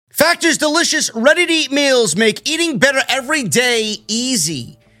Factor's delicious, ready-to-eat meals make eating better every day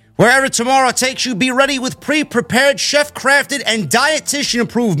easy. Wherever tomorrow takes you, be ready with pre-prepared, chef-crafted, and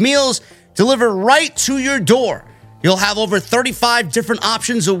dietitian-approved meals delivered right to your door. You'll have over 35 different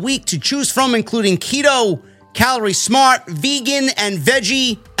options a week to choose from, including keto, calorie smart, vegan, and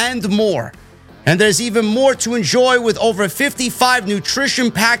veggie, and more. And there's even more to enjoy with over 55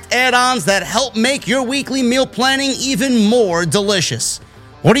 nutrition-packed add-ons that help make your weekly meal planning even more delicious.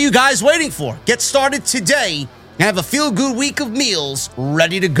 What are you guys waiting for? Get started today and have a feel-good week of meals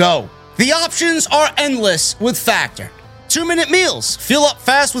ready to go. The options are endless with Factor. 2-minute meals. Fill up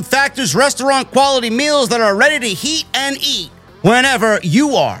fast with Factor's restaurant-quality meals that are ready to heat and eat whenever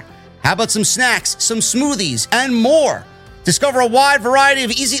you are. How about some snacks, some smoothies, and more? Discover a wide variety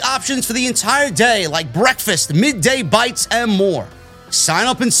of easy options for the entire day, like breakfast, midday bites, and more. Sign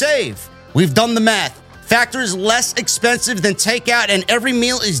up and save. We've done the math. Factor is less expensive than takeout, and every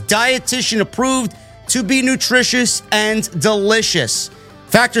meal is dietitian approved to be nutritious and delicious.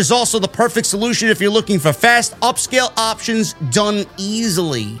 Factor is also the perfect solution if you're looking for fast, upscale options done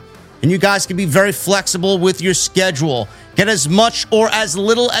easily. And you guys can be very flexible with your schedule. Get as much or as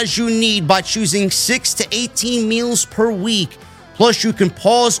little as you need by choosing 6 to 18 meals per week. Plus, you can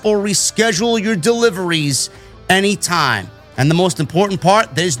pause or reschedule your deliveries anytime. And the most important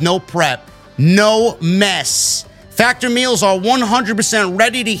part, there's no prep. No mess. Factor meals are 100%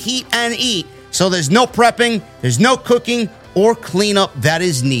 ready to heat and eat, so there's no prepping, there's no cooking or cleanup that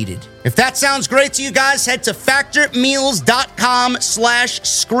is needed. If that sounds great to you guys, head to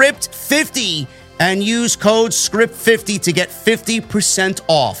factormeals.com/script50 and use code script50 to get 50%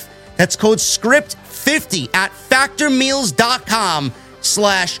 off. That's code script50 at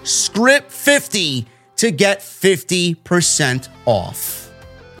factormeals.com/script50 to get 50% off.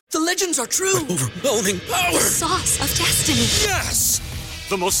 The legends are true. Overwhelming power! The sauce of destiny. Yes!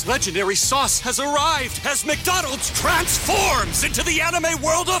 The most legendary sauce has arrived as McDonald's transforms into the anime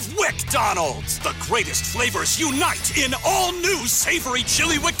world of WickDonald's. The greatest flavors unite in all new savory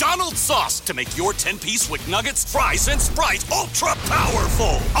chili McDonald's sauce to make your 10-piece Wick Nuggets, fries, and Sprite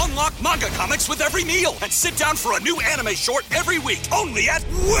ultra-powerful. Unlock manga comics with every meal and sit down for a new anime short every week only at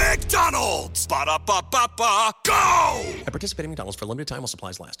WickDonald's. Ba-da-ba-ba-ba, go! At participating McDonald's for a limited time while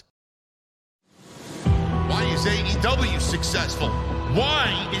supplies last. Why is AEW successful?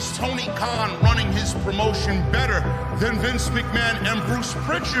 Why is Tony Khan running his promotion better than Vince McMahon and Bruce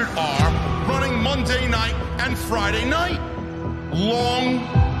Pritchard are running Monday night and Friday night?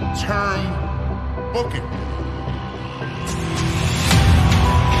 Long-term booking.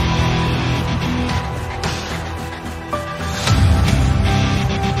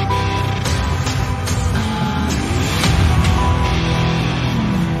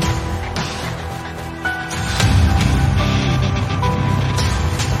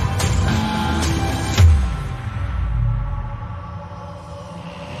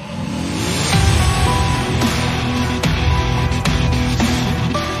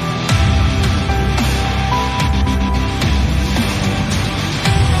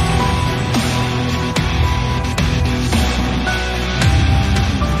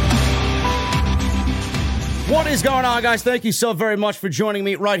 What is going on, guys? Thank you so very much for joining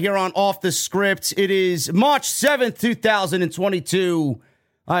me right here on Off the Script. It is March 7th, 2022.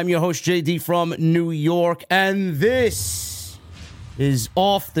 I'm your host, JD from New York, and this is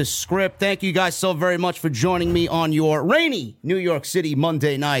Off the Script. Thank you guys so very much for joining me on your rainy New York City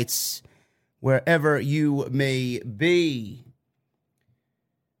Monday nights, wherever you may be.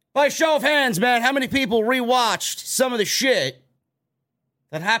 By show of hands, man, how many people rewatched some of the shit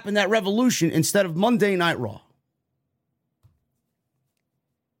that happened at Revolution instead of Monday Night Raw?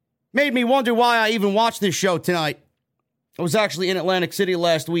 Made me wonder why I even watched this show tonight. I was actually in Atlantic City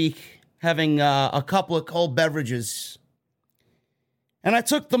last week having a couple of cold beverages. And I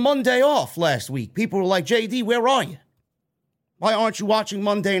took the Monday off last week. People were like, JD, where are you? Why aren't you watching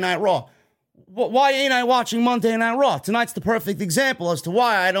Monday Night Raw? Why ain't I watching Monday Night Raw? Tonight's the perfect example as to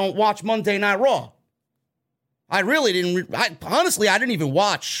why I don't watch Monday Night Raw. I really didn't. Honestly, I didn't even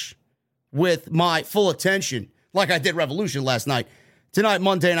watch with my full attention like I did Revolution last night. Tonight,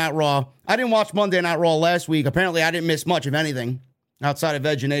 Monday Night Raw. I didn't watch Monday Night Raw last week. Apparently, I didn't miss much of anything outside of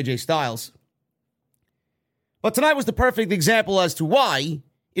Edge and AJ Styles. But tonight was the perfect example as to why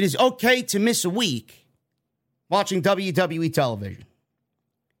it is okay to miss a week watching WWE television.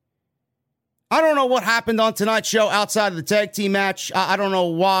 I don't know what happened on tonight's show outside of the tag team match. I don't know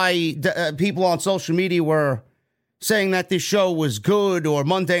why people on social media were saying that this show was good or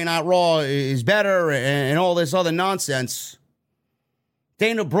Monday Night Raw is better and all this other nonsense.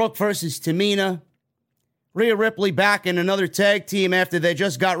 Dana Brooke versus Tamina. Rhea Ripley back in another tag team after they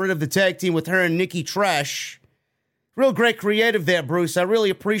just got rid of the tag team with her and Nikki Trash. Real great creative there, Bruce. I really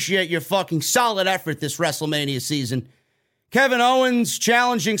appreciate your fucking solid effort this WrestleMania season. Kevin Owens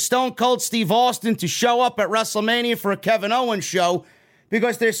challenging Stone Cold Steve Austin to show up at WrestleMania for a Kevin Owens show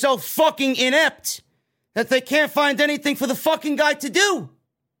because they're so fucking inept that they can't find anything for the fucking guy to do.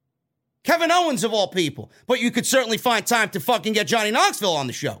 Kevin Owens of all people. But you could certainly find time to fucking get Johnny Knoxville on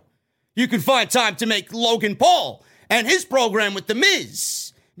the show. You could find time to make Logan Paul and his program with The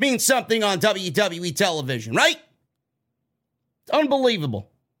Miz mean something on WWE television, right? It's unbelievable.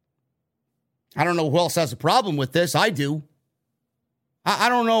 I don't know who else has a problem with this. I do. I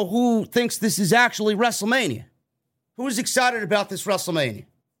don't know who thinks this is actually WrestleMania. Who is excited about this WrestleMania?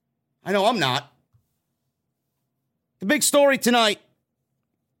 I know I'm not. The big story tonight,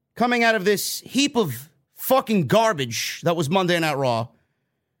 coming out of this heap of fucking garbage that was Monday Night Raw,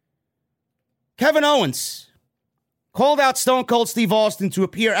 Kevin Owens called out Stone Cold Steve Austin to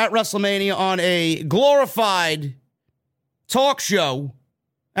appear at WrestleMania on a glorified talk show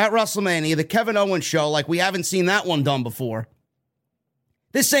at WrestleMania, the Kevin Owens show, like we haven't seen that one done before.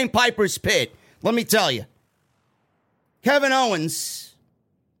 This ain't Piper's Pit, let me tell you. Kevin Owens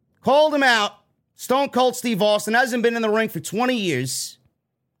called him out. Stone Cold Steve Austin hasn't been in the ring for 20 years.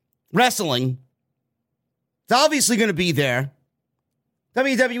 Wrestling. It's obviously going to be there.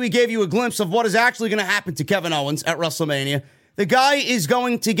 WWE gave you a glimpse of what is actually going to happen to Kevin Owens at WrestleMania. The guy is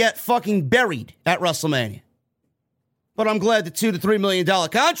going to get fucking buried at WrestleMania. But I'm glad the $2 to $3 million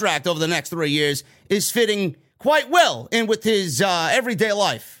contract over the next 3 years is fitting quite well in with his everyday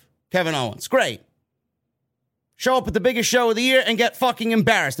life. Kevin Owens. Great. Show up at the biggest show of the year and get fucking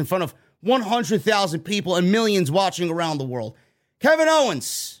embarrassed in front of 100,000 people and millions watching around the world. Kevin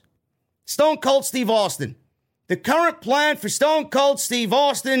Owens. Stone Cold Steve Austin. The current plan for Stone Cold Steve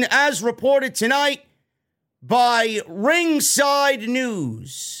Austin, as reported tonight by Ringside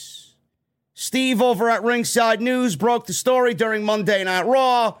News. Steve over at Ringside News broke the story during Monday Night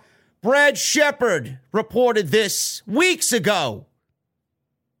Raw. Brad Shepard reported this weeks ago.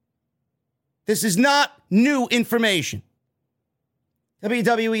 This is not new information.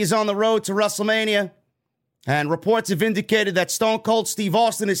 WWE is on the road to WrestleMania, and reports have indicated that Stone Cold Steve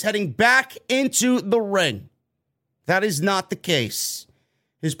Austin is heading back into the ring. That is not the case.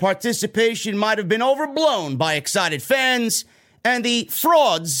 His participation might have been overblown by excited fans and the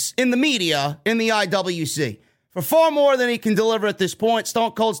frauds in the media in the IWC. For far more than he can deliver at this point,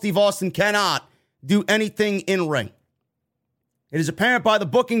 Stone Cold Steve Austin cannot do anything in ring. It is apparent by the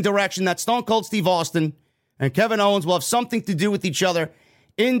booking direction that Stone Cold Steve Austin and Kevin Owens will have something to do with each other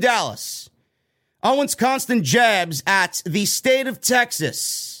in Dallas. Owens' constant jabs at the state of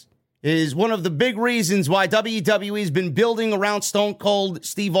Texas is one of the big reasons why WWE has been building around Stone Cold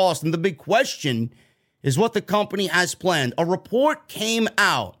Steve Austin. The big question is what the company has planned. A report came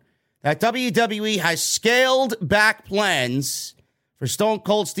out that WWE has scaled back plans for Stone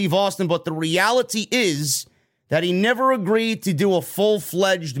Cold Steve Austin, but the reality is that he never agreed to do a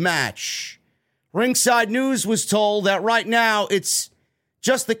full-fledged match. Ringside News was told that right now it's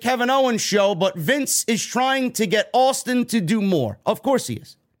just the Kevin Owens show, but Vince is trying to get Austin to do more. Of course he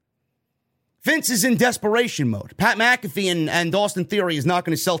is. Vince is in desperation mode. Pat McAfee and Austin Theory is not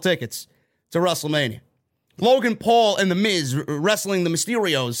going to sell tickets to WrestleMania. Logan Paul and The Miz wrestling the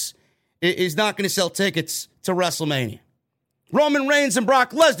Mysterios is not going to sell tickets to WrestleMania. Roman Reigns and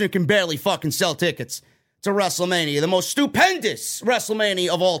Brock Lesnar can barely fucking sell tickets to WrestleMania. The most stupendous WrestleMania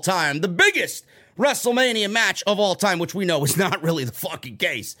of all time. The biggest WrestleMania match of all time, which we know is not really the fucking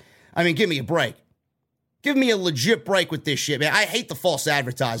case. I mean, give me a break. Give me a legit break with this shit, man. I hate the false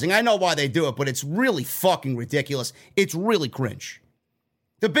advertising. I know why they do it, but it's really fucking ridiculous. It's really cringe.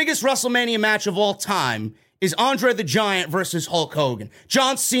 The biggest WrestleMania match of all time is Andre the Giant versus Hulk Hogan.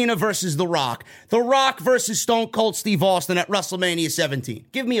 John Cena versus The Rock. The Rock versus Stone Cold Steve Austin at WrestleMania 17.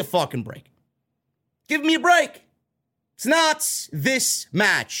 Give me a fucking break. Give me a break. It's not this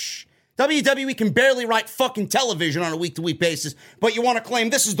match. WWE can barely write fucking television on a week-to-week basis, but you want to claim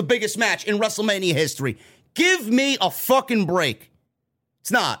this is the biggest match in WrestleMania history. Give me a fucking break.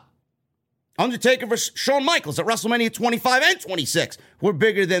 It's not. Undertaker versus Shawn Michaels at WrestleMania 25 and 26 were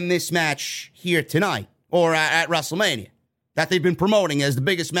bigger than this match here tonight, or at WrestleMania, that they've been promoting as the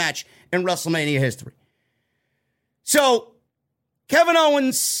biggest match in WrestleMania history. So, Kevin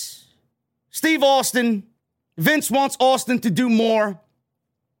Owens, Steve Austin, Vince wants Austin to do more.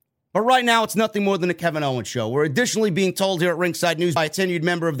 But right now, it's nothing more than a Kevin Owens show. We're additionally being told here at Ringside News by a tenured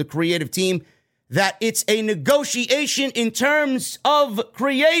member of the creative team that it's a negotiation in terms of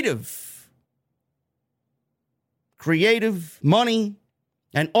creative. Creative, money,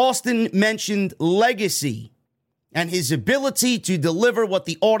 And Austin mentioned legacy and his ability to deliver what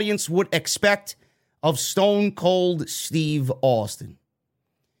the audience would expect of Stone Cold Steve Austin.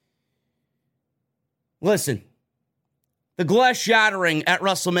 Listen, the glass shattering at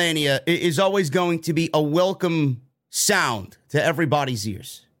WrestleMania is always going to be a welcome sound to everybody's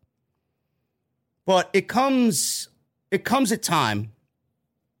ears. But it comes a time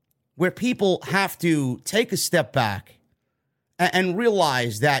where people have to take a step back and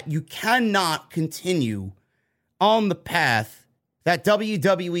realize that you cannot continue on the path that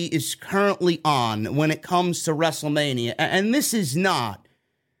WWE is currently on when it comes to WrestleMania. And this is not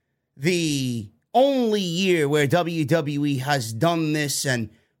the only year where WWE has done this and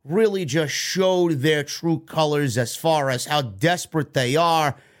really just showed their true colors as far as how desperate they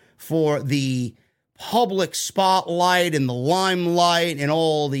are for the public spotlight and the limelight and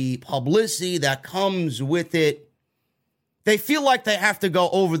all the publicity that comes with it. They feel like they have to go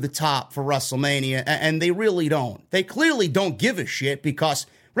over the top for WrestleMania, and they really don't. They clearly don't give a shit because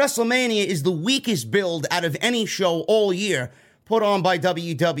WrestleMania is the weakest build out of any show all year put on by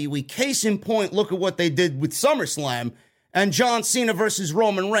WWE. Case in point, look at what they did with SummerSlam and John Cena versus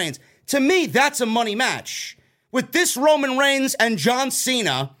Roman Reigns. To me, that's a money match. With this Roman Reigns and John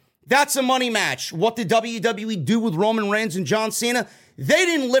Cena, that's a money match. What did WWE do with Roman Reigns and John Cena? They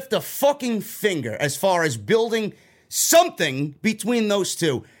didn't lift a fucking finger as far as building something between those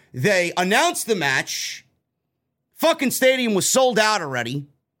two. They announced the match. Fucking stadium was sold out already.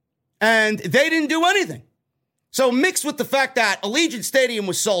 And they didn't do anything. So mixed with the fact that Allegiant Stadium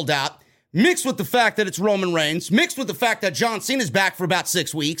was sold out, mixed with the fact that it's Roman Reigns, mixed with the fact that John Cena's back for about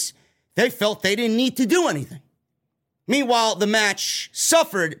 6 weeks, they felt they didn't need to do anything. Meanwhile, the match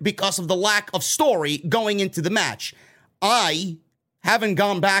suffered because of the lack of story going into the match. I haven't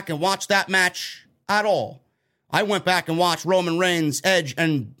gone back and watched that match at all. I went back and watched Roman Reigns, Edge,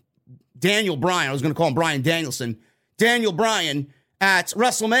 and Daniel Bryan. I was going to call him Bryan Danielson. Daniel Bryan at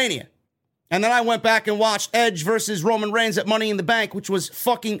WrestleMania. And then I went back and watched Edge versus Roman Reigns at Money in the Bank, which was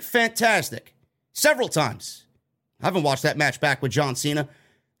fucking fantastic. Several times. I haven't watched that match back with John Cena.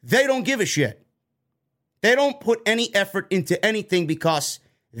 They don't give a shit. They don't put any effort into anything because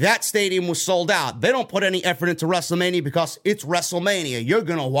that stadium was sold out. They don't put any effort into WrestleMania because it's WrestleMania. You're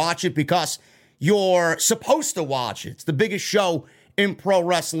going to watch it because you're supposed to watch it. It's the biggest show in pro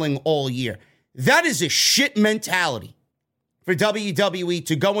wrestling all year. That is a shit mentality for WWE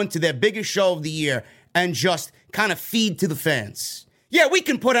to go into their biggest show of the year and just kind of feed to the fans. Yeah, we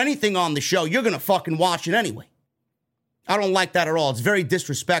can put anything on the show. You're going to fucking watch it anyway. I don't like that at all. It's very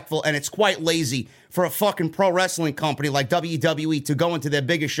disrespectful, and it's quite lazy for a fucking pro wrestling company like WWE to go into their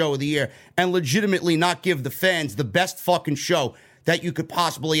biggest show of the year and legitimately not give the fans the best fucking show that you could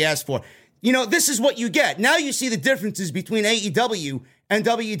possibly ask for. You know, this is what you get. Now you see the differences between AEW and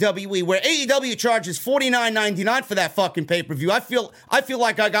WWE, where AEW charges $49.99 for that fucking pay-per-view. I feel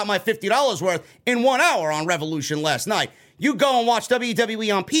like I got my $50 worth in 1 hour on Revolution last night. You go and watch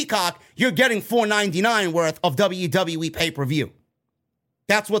WWE on Peacock, you're getting $4.99 worth of WWE pay-per-view.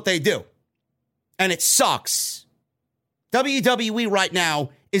 That's what they do. And it sucks. WWE right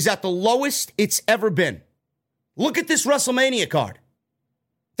now is at the lowest it's ever been. Look at this WrestleMania card.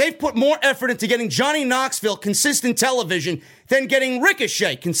 They've put more effort into getting Johnny Knoxville consistent television than getting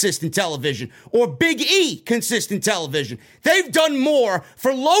Ricochet consistent television or Big E consistent television. They've done more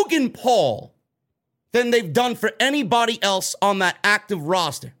for Logan Paul than they've done for anybody else on that active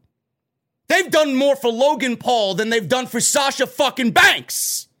roster. They've done more for Logan Paul than they've done for Sasha fucking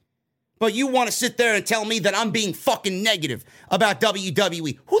Banks. But you want to sit there and tell me that I'm being fucking negative about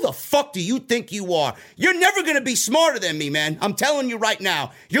WWE. Who the fuck do you think you are? You're never going to be smarter than me, man. I'm telling you right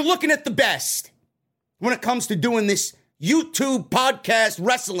now. You're looking at the best when it comes to doing this YouTube podcast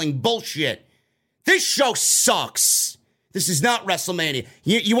wrestling bullshit. This show sucks. This is not WrestleMania.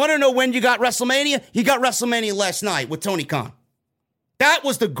 You want to know when you got WrestleMania? You got WrestleMania last night with Tony Khan. That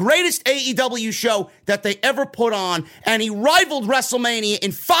was the greatest AEW show that they ever put on, and he rivaled WrestleMania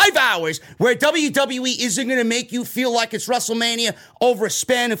in 5 hours, where WWE isn't going to make you feel like it's WrestleMania over a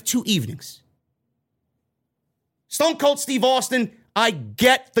span of 2 evenings. Stone Cold Steve Austin, I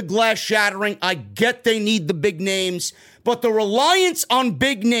get the glass shattering. I get they need the big names, but the reliance on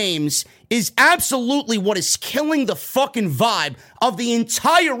big names is absolutely what is killing the fucking vibe of the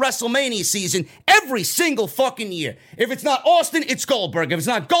entire WrestleMania season every single fucking year. If it's not Austin, it's Goldberg. If it's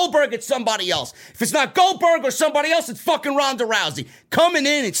not Goldberg, it's somebody else. If it's not Goldberg or somebody else, it's fucking Ronda Rousey coming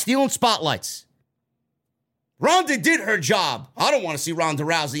in and stealing spotlights. Ronda did her job. I don't want to see Ronda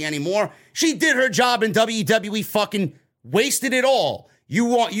Rousey anymore. She did her job and WWE fucking wasted it all. You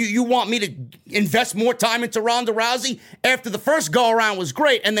want me to invest more time into Ronda Rousey after the first go-around was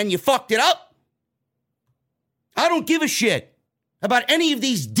great and then you fucked it up? I don't give a shit about any of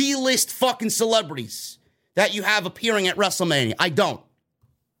these D-list fucking celebrities that you have appearing at WrestleMania. I don't.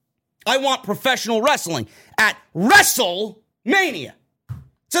 I want professional wrestling at WrestleMania.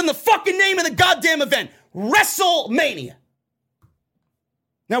 It's in the fucking name of the goddamn event. WrestleMania.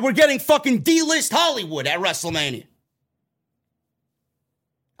 Now we're getting fucking D-list Hollywood at WrestleMania.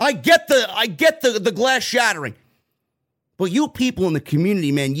 I get the glass shattering. But you people in the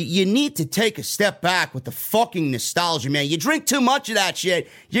community, man, you need to take a step back with the fucking nostalgia, man. You drink too much of that shit,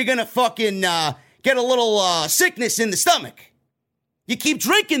 you're gonna fucking get a little sickness in the stomach. You keep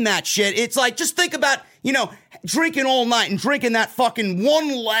drinking that shit. It's like, just think about, drinking all night and drinking that fucking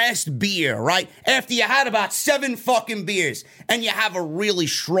one last beer, right? After you had about 7 fucking beers and you have a really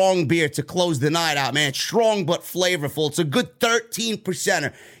strong beer to close the night out, man. It's strong but flavorful. It's a good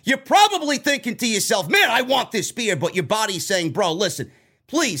 13%er. You're probably thinking to yourself, man, I want this beer, but your body's saying, bro, listen,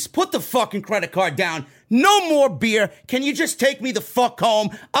 please put the fucking credit card down. No more beer. Can you just take me the fuck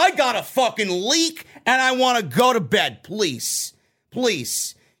home? I got a fucking leak and I want to go to bed, please.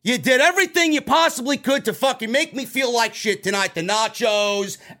 Please. You did everything you possibly could to fucking make me feel like shit tonight. The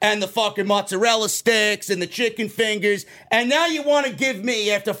nachos and the fucking mozzarella sticks and the chicken fingers. And now you want to give me,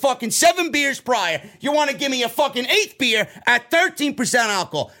 after fucking 7 beers prior, you want to give me a fucking 8th beer at 13%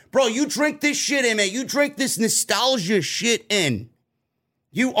 alcohol. Bro, you drink this shit in, man. You drink this nostalgia shit in.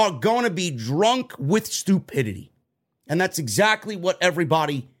 You are going to be drunk with stupidity. And that's exactly what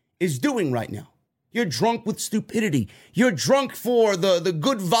everybody is doing right now. You're drunk with stupidity. You're drunk for the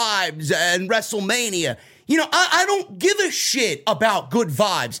good vibes and WrestleMania. I don't give a shit about good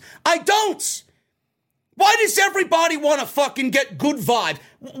vibes. I don't. Why does everybody want to fucking get good vibes?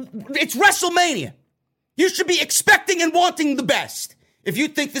 It's WrestleMania. You should be expecting and wanting the best. If you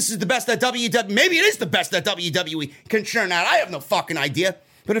think this is the best that WWE, maybe it is the best that WWE can churn out. I have no fucking idea.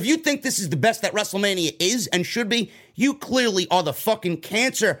 But if you think this is the best that WrestleMania is and should be, you clearly are the fucking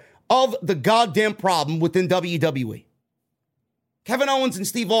cancer of the goddamn problem within WWE. Kevin Owens and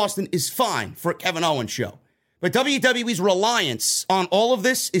Steve Austin is fine for a Kevin Owens show. But WWE's reliance on all of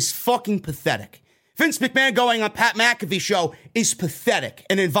this is fucking pathetic. Vince McMahon going on Pat McAfee's show is pathetic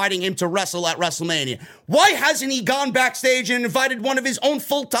and inviting him to wrestle at WrestleMania. Why hasn't he gone backstage and invited one of his own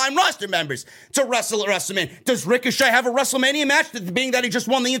full-time roster members to wrestle at WrestleMania? Does Ricochet have a WrestleMania match, being that he just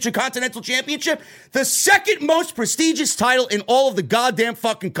won the Intercontinental Championship? The second most prestigious title in all of the goddamn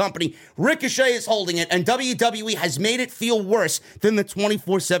fucking company. Ricochet is holding it, and WWE has made it feel worse than the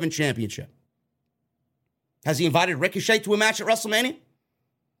 24/7 championship. Has he invited Ricochet to a match at WrestleMania?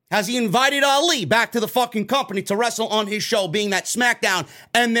 Has he invited Ali back to the fucking company to wrestle on his show, being that SmackDown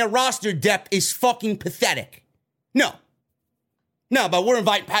and their roster depth is fucking pathetic? No. No, but we're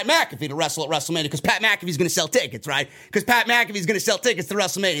inviting Pat McAfee to wrestle at WrestleMania because Pat McAfee's going to sell tickets, right? Because Pat McAfee's going to sell tickets to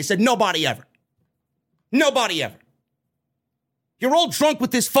WrestleMania. He said, nobody ever. Nobody ever. You're all drunk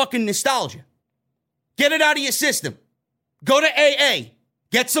with this fucking nostalgia. Get it out of your system. Go to AA.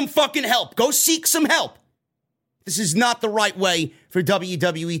 Get some fucking help. Go seek some help. This is not the right way for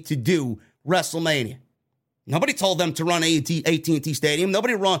WWE to do WrestleMania. Nobody told them to run AT&T Stadium.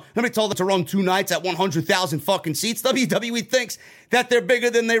 Nobody told them to run 2 nights at 100,000 fucking seats. WWE thinks that they're bigger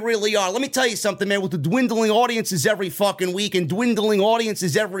than they really are. Let me tell you something, man. With the dwindling audiences every fucking week and dwindling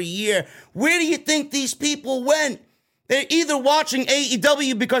audiences every year, where do you think these people went? They're either watching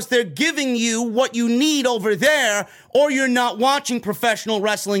AEW because they're giving you what you need over there, or you're not watching professional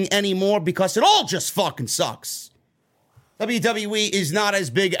wrestling anymore because it all just fucking sucks. WWE is not as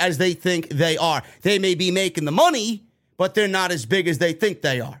big as they think they are. They may be making the money, but they're not as big as they think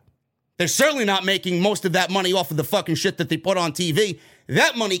they are. They're certainly not making most of that money off of the fucking shit that they put on TV.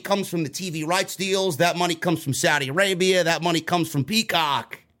 That money comes from the TV rights deals. That money comes from Saudi Arabia. That money comes from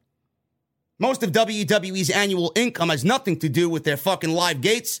Peacock. Most of WWE's annual income has nothing to do with their fucking live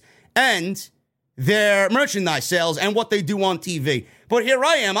gates and their merchandise sales and what they do on TV. But here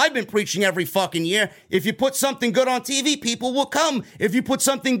I am. I've been preaching every fucking year. If you put something good on TV, people will come. If you put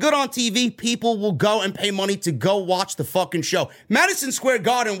something good on TV, people will go and pay money to go watch the fucking show. Madison Square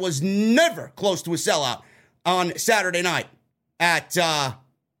Garden was never close to a sellout on Saturday night at that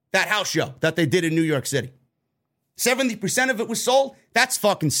house show that they did in New York City. 70% of it was sold. That's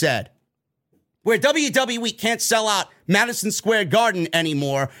fucking sad. Where WWE can't sell out Madison Square Garden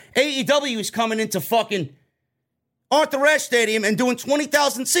anymore, AEW is coming into fucking Arthur Ashe Stadium and doing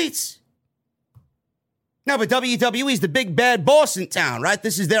 20,000 seats. No, but WWE is the big bad boss in town, right?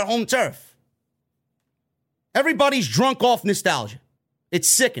 This is their home turf. Everybody's drunk off nostalgia. It's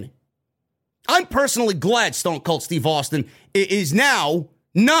sickening. I'm personally glad Stone Cold Steve Austin is now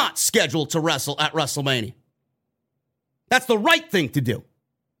not scheduled to wrestle at WrestleMania. That's the right thing to do.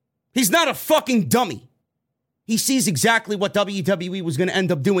 He's not a fucking dummy. He sees exactly what WWE was going to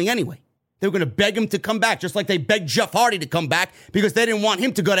end up doing anyway. They were going to beg him to come back, just like they begged Jeff Hardy to come back because they didn't want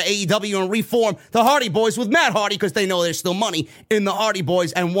him to go to AEW and reform the Hardy Boys with Matt Hardy because they know there's still money in the Hardy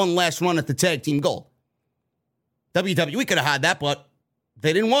Boys and one last run at the tag team gold. WWE could have had that, but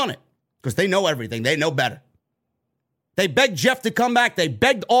they didn't want it because they know everything. They know better. They begged Jeff to come back. They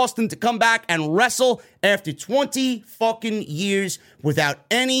begged Austin to come back and wrestle after 20 fucking years without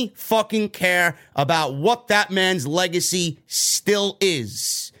any fucking care about what that man's legacy still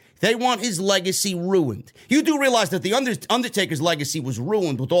is. They want his legacy ruined. You do realize that the Undertaker's legacy was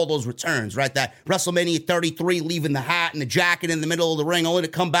ruined with all those returns, right? That WrestleMania 33, leaving the hat and the jacket in the middle of the ring, only to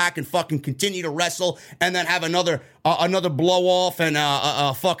come back and fucking continue to wrestle and then have another blow off and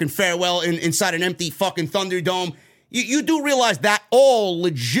a fucking farewell inside an empty fucking Thunderdome. You do realize that all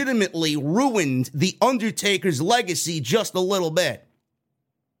legitimately ruined the Undertaker's legacy just a little bit.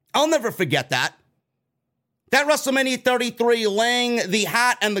 I'll never forget that. That WrestleMania 33, laying the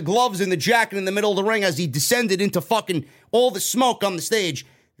hat and the gloves and the jacket in the middle of the ring as he descended into fucking all the smoke on the stage,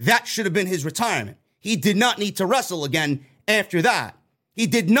 that should have been his retirement. He did not need to wrestle again after that. He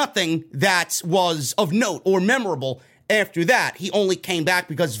did nothing that was of note or memorable after that. He only came back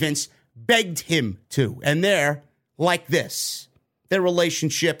because Vince begged him to. And they're like this. Their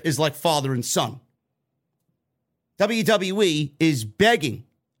relationship is like father and son. WWE is begging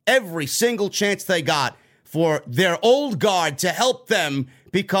every single chance they got for their old guard to help them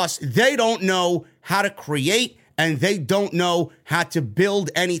because they don't know how to create and they don't know how to build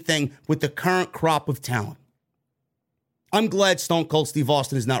anything with the current crop of talent. I'm glad Stone Cold Steve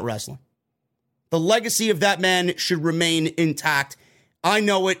Austin is not wrestling. The legacy of that man should remain intact. I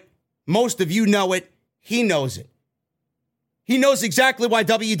know it. Most of you know it. He knows it. He knows exactly why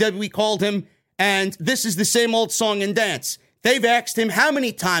WWE called him, and this is the same old song and dance. They've asked him how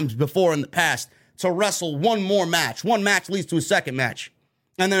many times before in the past to wrestle one more match. One match leads to a second match.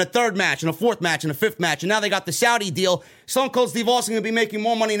 And then a third match, and a fourth match, and a fifth match. And now they got the Saudi deal. Stone Cold Steve Austin going to be making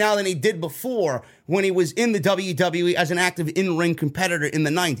more money now than he did before when he was in the WWE as an active in-ring competitor in the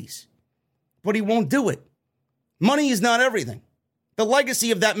 90s. But he won't do it. Money is not everything. The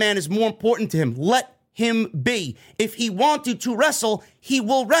legacy of that man is more important to him. Let him be. If he wanted to wrestle, he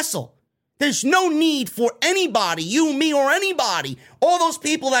will wrestle. There's no need for anybody, you, me, or anybody, all those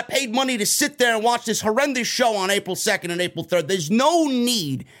people that paid money to sit there and watch this horrendous show on April 2nd and April 3rd, there's no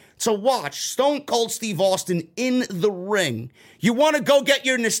need to watch Stone Cold Steve Austin in the ring. You want to go get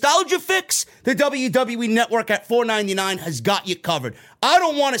your nostalgia fix? The WWE Network at $4.99 has got you covered. I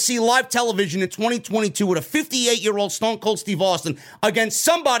don't want to see live television in 2022 with a 58-year-old Stone Cold Steve Austin against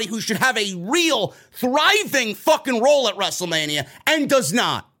somebody who should have a real, thriving fucking role at WrestleMania and does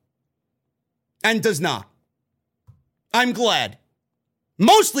not. And does not. I'm glad.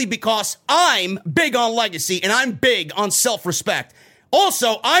 Mostly because I'm big on legacy and I'm big on self-respect.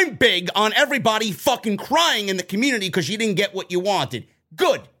 Also, I'm big on everybody fucking crying in the community because you didn't get what you wanted.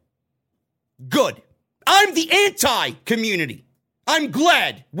 Good. Good. I'm the anti-community. I'm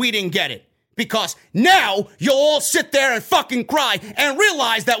glad we didn't get it. Because now you'll all sit there and fucking cry and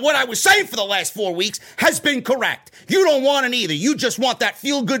realize that what I was saying for the last 4 weeks has been correct. You don't want it either. You just want that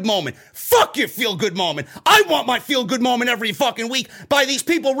feel-good moment. Fuck your feel-good moment. I want my feel-good moment every fucking week by these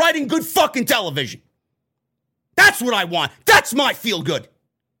people writing good fucking television. That's what I want. That's my feel-good.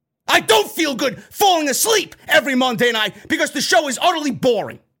 I don't feel good falling asleep every Monday night because the show is utterly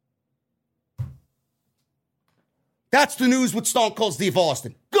boring. That's the news with Stone Cold Steve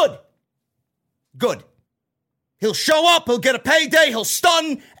Austin. Good. Good. He'll show up, he'll get a payday, he'll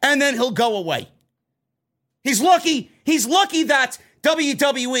stun, and then he'll go away. He's lucky that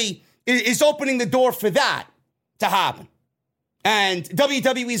WWE is opening the door for that to happen. And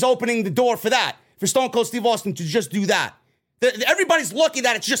WWE is opening the door for that, for Stone Cold Steve Austin to just do that. Everybody's lucky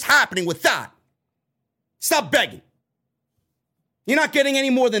that it's just happening with that. Stop begging. You're not getting any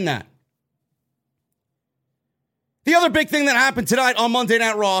more than that. The other big thing that happened tonight on Monday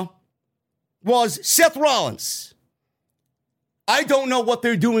Night Raw was Seth Rollins. I don't know what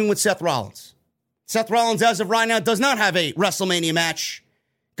they're doing with Seth Rollins. Seth Rollins, as of right now, does not have a WrestleMania match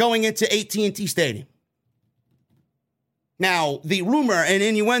going into AT&T Stadium. Now, the rumor and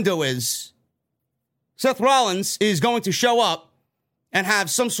innuendo is Seth Rollins is going to show up and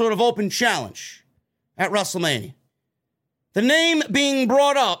have some sort of open challenge at WrestleMania. The name being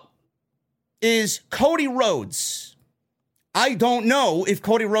brought up is Cody Rhodes. I don't know if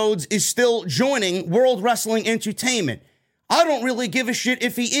Cody Rhodes is still joining World Wrestling Entertainment. I don't really give a shit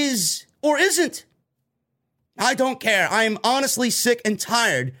if he is or isn't. I don't care. I am honestly sick and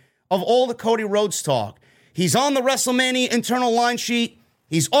tired of all the Cody Rhodes talk. He's on the WrestleMania internal line sheet.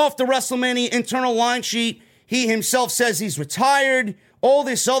 He's off the WrestleMania internal line sheet. He himself says he's retired. All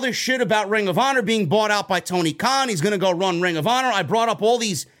this other shit about Ring of Honor being bought out by Tony Khan. He's going to go run Ring of Honor. I brought up all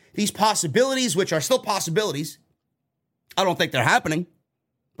these possibilities, which are still possibilities. I don't think they're happening.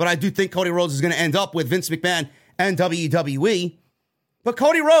 But I do think Cody Rhodes is going to end up with Vince McMahon and WWE. But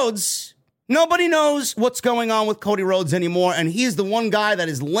Cody Rhodes, nobody knows what's going on with Cody Rhodes anymore. And he is the one guy that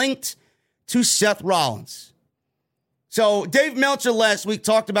is linked to Seth Rollins. So Dave Meltzer last week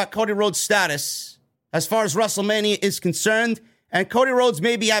talked about Cody Rhodes' status as far as WrestleMania is concerned. And Cody Rhodes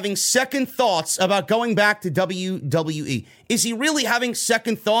may be having second thoughts about going back to WWE. Is he really having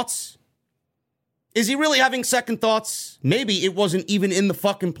second thoughts? Is he really having second thoughts? Maybe it wasn't even in the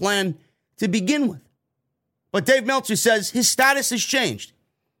fucking plan to begin with. But Dave Meltzer says his status has changed.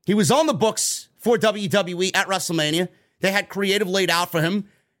 He was on the books for WWE at WrestleMania. They had creative laid out for him.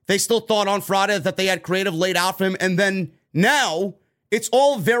 They still thought on Friday that they had creative laid out for him. And then now it's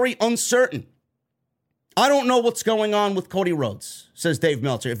all very uncertain. I don't know what's going on with Cody Rhodes, says Dave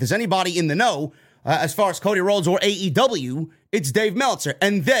Meltzer. If there's anybody in the know, as far as Cody Rhodes or AEW, it's Dave Meltzer.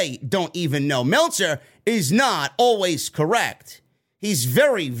 And they don't even know. Meltzer is not always correct. He's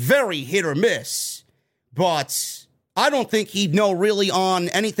very, very hit or miss. But I don't think he'd know really on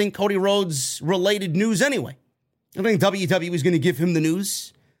anything Cody Rhodes related news anyway. I don't think WWE is going to give him the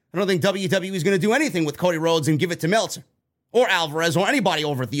news. I don't think WWE is going to do anything with Cody Rhodes and give it to Meltzer or Alvarez or anybody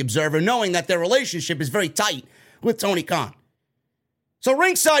over at The Observer, knowing that their relationship is very tight with Tony Khan. So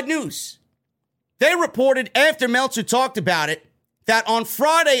Ringside News, they reported after Meltzer talked about it that on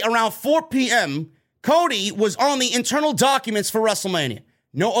Friday around 4 p.m., Cody was on the internal documents for WrestleMania.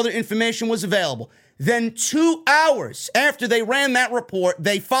 No other information was available. Then 2 hours after they ran that report,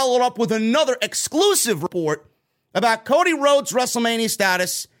 they followed up with another exclusive report about Cody Rhodes' WrestleMania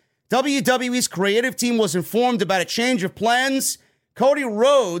status. WWE's creative team was informed about a change of plans. Cody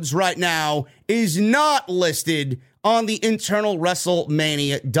Rhodes right now is not listed on the internal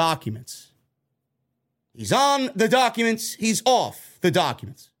WrestleMania documents. He's on the documents. He's off the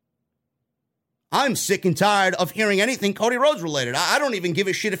documents. I'm sick and tired of hearing anything Cody Rhodes related. I don't even give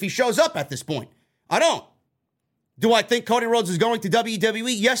a shit if he shows up at this point. I don't. Do I think Cody Rhodes is going to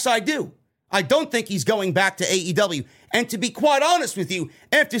WWE? Yes, I do. I don't think he's going back to AEW. And to be quite honest with you,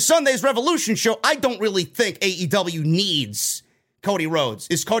 after Sunday's Revolution show, I don't really think AEW needs Cody Rhodes.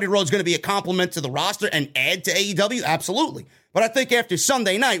 Is Cody Rhodes going to be a compliment to the roster and add to AEW? Absolutely. But I think after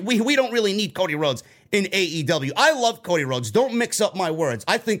Sunday night, we don't really need Cody Rhodes in AEW. I love Cody Rhodes. Don't mix up my words.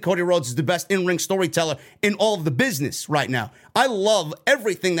 I think Cody Rhodes is the best in-ring storyteller in all of the business right now. I love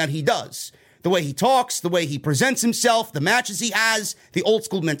everything that he does. The way he talks, the way he presents himself, the matches he has, the old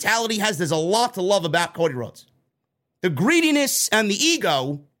school mentality he has. There's a lot to love about Cody Rhodes. The greediness and the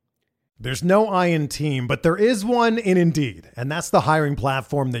ego. There's no I in team, but there is one in Indeed, and that's the hiring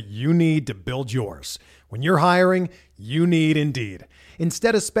platform that you need to build yours. When you're hiring, you need Indeed.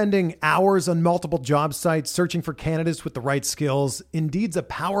 Instead of spending hours on multiple job sites searching for candidates with the right skills, Indeed's a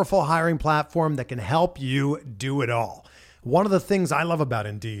powerful hiring platform that can help you do it all. One of the things I love about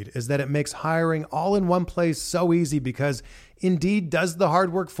Indeed is that it makes hiring all in one place so easy because Indeed does the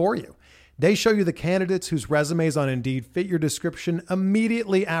hard work for you. They show you the candidates whose resumes on Indeed fit your description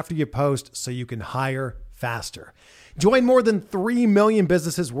immediately after you post so you can hire faster. Join more than 3 million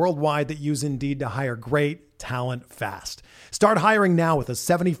businesses worldwide that use Indeed to hire great talent fast. Start hiring now with a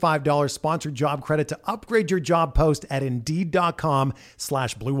 $75 sponsored job credit to upgrade your job post at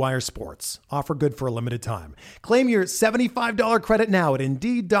Indeed.com/Blue Wire Sports. Offer good for a limited time. Claim your $75 credit now at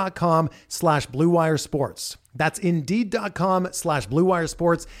Indeed.com/Blue Wire Sports. That's Indeed.com/Blue Wire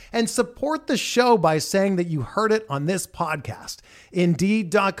Sports, and support the show by saying that you heard it on this podcast.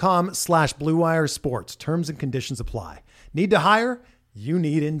 Indeed.com/Blue Wire Sports. Terms and conditions apply. Need to hire? You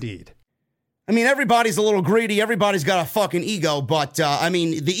need Indeed. I mean, everybody's a little greedy. Everybody's got a fucking ego, but I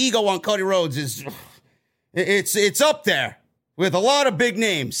mean, the ego on Cody Rhodes is, it's up there with a lot of big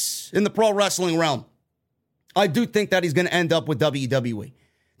names in the pro wrestling realm. I do think that he's going to end up with WWE.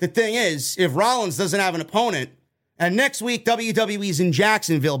 The thing is, if Rollins doesn't have an opponent, and next week WWE's in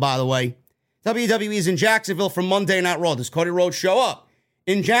Jacksonville, by the way, WWE's in Jacksonville for Monday Night Raw. Does Cody Rhodes show up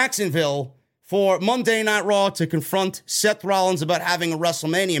in Jacksonville for Monday Night Raw to confront Seth Rollins about having a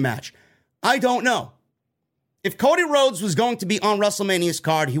WrestleMania match? I don't know. If Cody Rhodes was going to be on WrestleMania's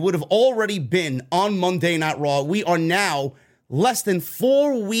card, he would have already been on Monday Night Raw. We are now less than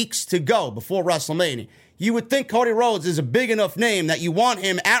 4 weeks to go before WrestleMania. You would think Cody Rhodes is a big enough name that you want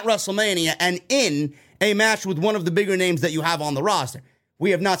him at WrestleMania and in a match with one of the bigger names that you have on the roster.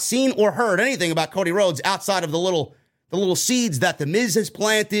 We have not seen or heard anything about Cody Rhodes outside of the little seeds that The Miz has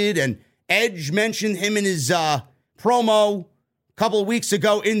planted, and Edge mentioned him in his promo a couple of weeks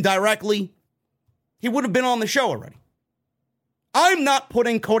ago indirectly. He would have been on the show already. I'm not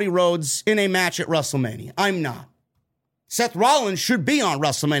putting Cody Rhodes in a match at WrestleMania. I'm not. Seth Rollins should be on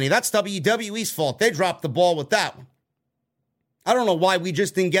WrestleMania. That's WWE's fault. They dropped the ball with that one. I don't know why we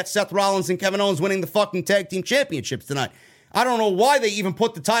just didn't get Seth Rollins and Kevin Owens winning the fucking tag team championships tonight. I don't know why they even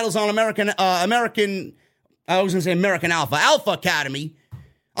put the titles on American Alpha Academy.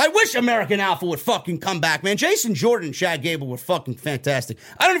 I wish American Alpha would fucking come back, man. Jason Jordan and Chad Gable were fucking fantastic.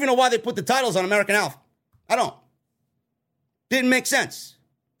 I don't even know why they put the titles on American Alpha. I don't. Didn't make sense.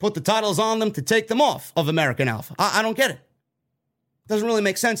 Put the titles on them to take them off of American Alpha. I don't get it. Doesn't really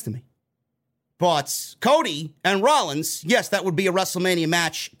make sense to me. But Cody and Rollins, yes, that would be a WrestleMania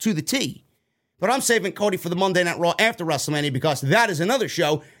match to the T. But I'm saving Cody for the Monday Night Raw after WrestleMania because that is another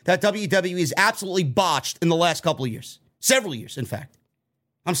show that WWE has absolutely botched in the last couple of years. Several years, in fact.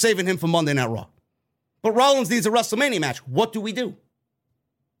 I'm saving him for Monday Night Raw. But Rollins needs a WrestleMania match. What do we do?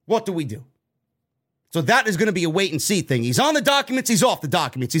 What do we do? So that is going to be a wait and see thing. He's on the documents, he's off the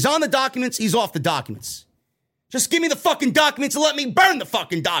documents. He's on the documents, he's off the documents. Just give me the fucking documents and let me burn the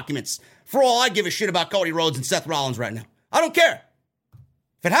fucking documents. For all I give a shit about Cody Rhodes and Seth Rollins right now. I don't care.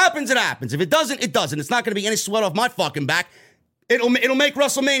 If it happens, it happens. If it doesn't, it doesn't. It's not going to be any sweat off my fucking back. It'll make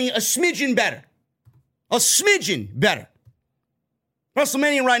WrestleMania a smidgen better. A smidgen better.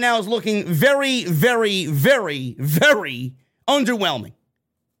 WrestleMania right now is looking very, very, very, very underwhelming.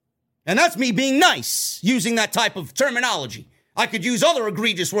 And that's me being nice, using that type of terminology. I could use other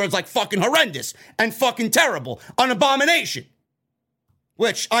egregious words like fucking horrendous and fucking terrible, an abomination.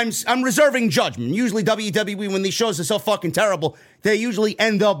 Which I'm reserving judgment. Usually WWE, when these shows are so fucking terrible, they usually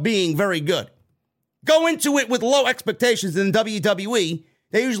end up being very good. Go into it with low expectations in WWE,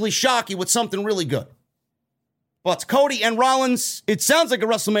 they usually shock you with something really good. But Cody and Rollins, it sounds like a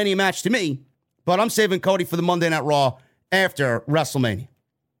WrestleMania match to me, but I'm saving Cody for the Monday Night Raw after WrestleMania.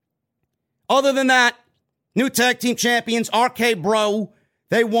 Other than that, new tag team champions, RKBRO,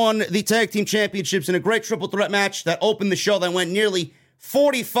 they won the tag team championships in a great triple threat match that opened the show that went nearly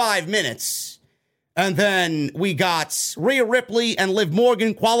 45 minutes. And then we got Rhea Ripley and Liv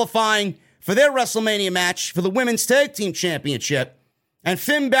Morgan qualifying for their WrestleMania match for the Women's Tag Team Championship. And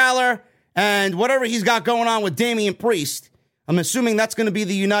Finn Balor and whatever he's got going on with Damian Priest, I'm assuming that's going to be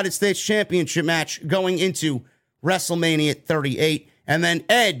the United States Championship match going into WrestleMania 38. And then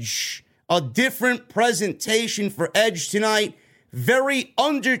Edge, a different presentation for Edge tonight. Very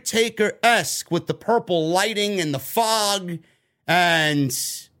Undertaker-esque with the purple lighting and the fog. And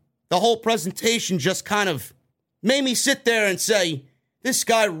the whole presentation just kind of made me sit there and say, this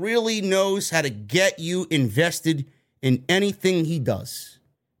guy really knows how to get you invested in anything he does,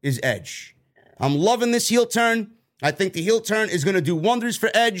 is Edge. I'm loving this heel turn. I think the heel turn is going to do wonders for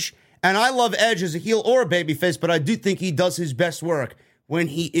Edge. And I love Edge as a heel or a babyface, but I do think he does his best work when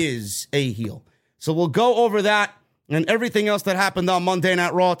he is a heel. So we'll go over that and everything else that happened on Monday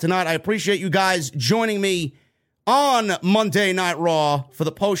Night Raw tonight. I appreciate you guys joining me on Monday Night Raw for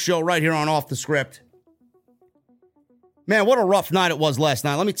the post show right here on Off the Script. Man, what a rough night it was last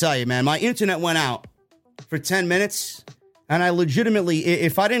night. Let me tell you, man, my internet went out for 10 minutes, and I legitimately,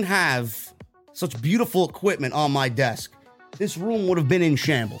 if I didn't have such beautiful equipment on my desk, this room would have been in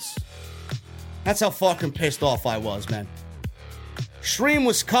shambles. That's how fucking pissed off I was, man. Stream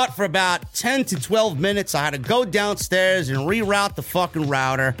was cut for about 10 to 12 minutes. I had to go downstairs and reroute the fucking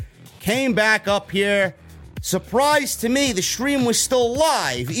router. Came back up here. Surprise to me, the stream was still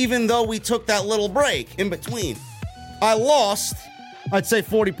live, even though we took that little break in between. I lost, I'd say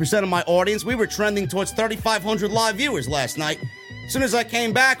 40% of my audience. We were trending towards 3,500 live viewers last night. As soon as I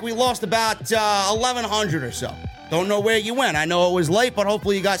came back, we lost about 1,100 or so. Don't know where you went. I know it was late, but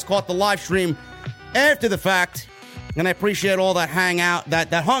hopefully you guys caught the live stream after the fact. And I appreciate all that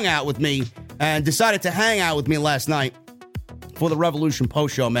that hung out with me and decided to hang out with me last night for the Revolution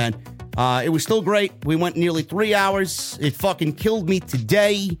post show, man. It was still great. We went nearly 3 hours. It fucking killed me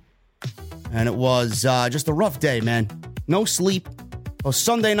today. And it was just a rough day, man. No sleep. Those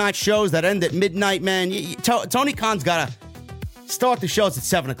Sunday night shows that end at midnight, man. Tony Khan's got to start the shows at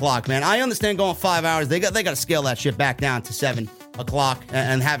 7 o'clock, man. I understand going 5 hours. They got to scale that shit back down to 7 o'clock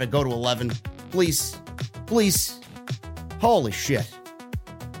and have it go to 11. Please. Please. Holy shit.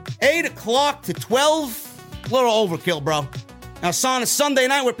 8 o'clock to 12? A little overkill, bro. Now, it's on a Sunday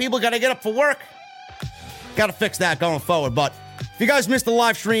night where people got to get up for work. Got to fix that going forward. But if you guys missed the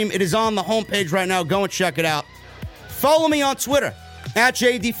live stream, it is on the homepage right now. Go and check it out. Follow me on Twitter, at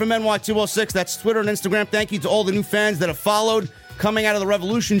JDfromNY206. That's Twitter and Instagram. Thank you to all the new fans that have followed. coming out of the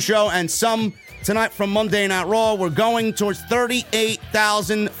Revolution show and some tonight from Monday Night Raw. We're going towards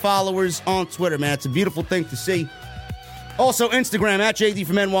 38,000 followers on Twitter, man. It's a beautiful thing to see. Also, Instagram, at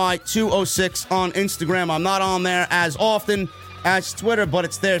JDfromNY206 on Instagram. I'm not on there as often as Twitter, but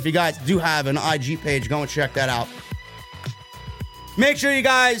it's there if you guys do have an IG page. Go and check that out. Make sure you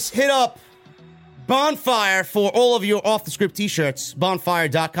guys hit up Bonfire for all of your Off the Script t-shirts.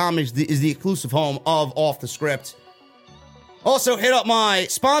 Bonfire.com is the exclusive home of Off the Script. Also, hit up my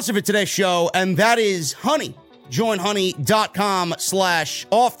sponsor for today's show, and that is Honey. Join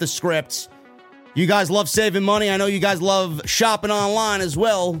honey.com/Off the Script. You guys love saving money. I know you guys love shopping online as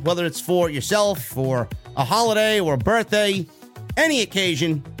well, whether it's for yourself or a holiday or a birthday, any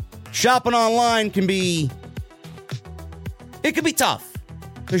occasion. Shopping online can be tough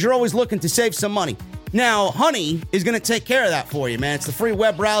because you're always looking to save some money. Now, Honey is going to take care of that for you, man. It's the free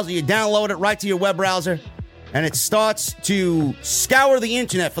web browser. You download it right to your web browser, and it starts to scour the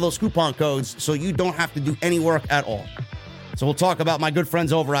internet for those coupon codes so you don't have to do any work at all. So we'll talk about my good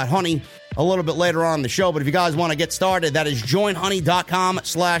friends over at Honey a little bit later on in the show. But if you guys want to get started, that is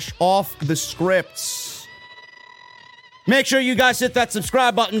joinhoney.com/Off the Scripts. Make sure you guys hit that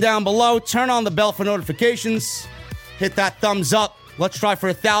subscribe button down below. Turn on the bell for notifications. Hit that thumbs up. Let's try for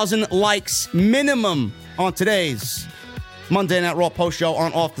 1,000 likes minimum on today's Monday Night Raw post show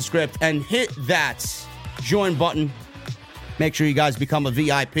on Off the Script. And hit that join button. Make sure you guys become a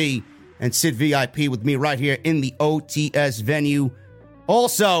VIP and sit VIP with me right here in the OTS venue.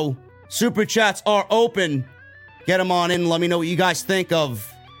 Also, Super Chats are open. Get them on in. Let me know what you guys think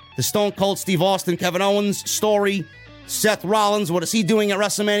of the Stone Cold Steve Austin, Kevin Owens story. Seth Rollins, what is he doing at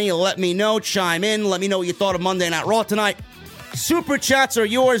WrestleMania? Let me know. Chime in. Let me know what you thought of Monday Night Raw tonight. Super Chats are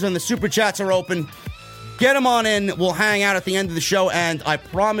yours, and the Super Chats are open. Get them on in. We'll hang out at the end of the show, and I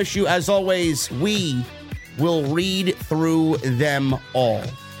promise you, as always, we will read through them all.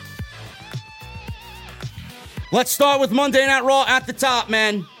 Let's start with Monday Night Raw at the top,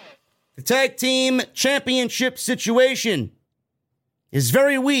 man. The tag team championship situation is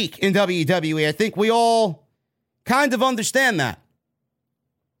very weak in WWE. I think we all kind of understand that.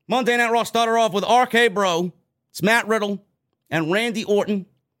 Monday Night Raw started off with RKBRO. It's Matt Riddle and Randy Orton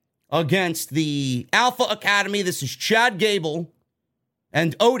against the Alpha Academy. This is Chad Gable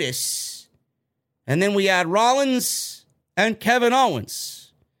and Otis. And then we had Rollins and Kevin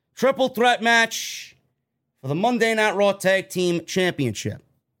Owens. Triple threat match for the Monday Night Raw Tag Team Championship.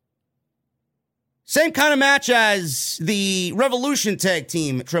 Same kind of match as the Revolution Tag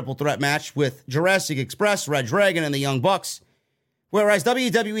Team Triple Threat match with Jurassic Express, Red Dragon, and the Young Bucks. Whereas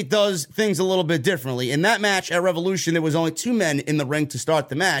WWE does things a little bit differently. In that match at Revolution, there was only 2 men in the ring to start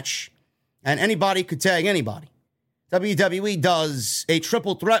the match, and anybody could tag anybody. WWE does a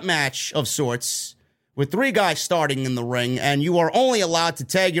triple threat match of sorts with 3 guys starting in the ring, and you are only allowed to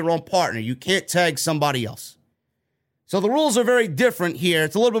tag your own partner. You can't tag somebody else. So the rules are very different here.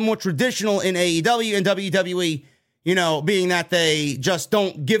 It's a little bit more traditional in AEW and WWE, being that they just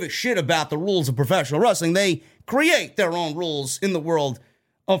don't give a shit about the rules of professional wrestling. They create their own rules in the world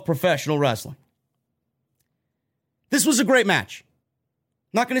of professional wrestling. This was a great match.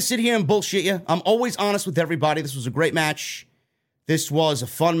 Not going to sit here and bullshit you. I'm always honest with everybody. This was a great match. This was a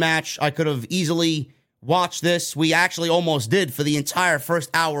fun match. I could have easily watched this. We actually almost did for the entire first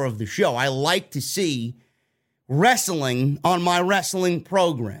hour of the show. I like to see wrestling on my wrestling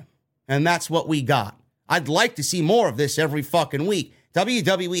program, and that's what we got. I'd like to see more of this every fucking week.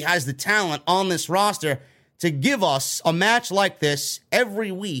 WWE has the talent on this roster to give us a match like this every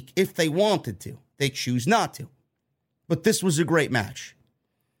week if they wanted to. They choose not to. But this was a great match.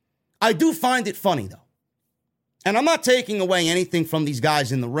 I do find it funny, though. And I'm not taking away anything from these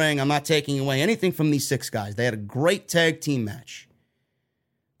guys in the ring. I'm not taking away anything from these 6 guys. They had a great tag team match.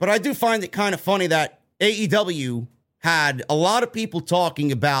 But I do find it kind of funny that AEW had a lot of people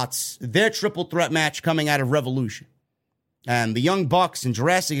talking about their triple threat match coming out of Revolution. And the Young Bucks and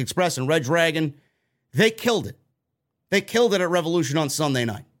Jurassic Express and Red Dragon, they killed it. They killed it at Revolution on Sunday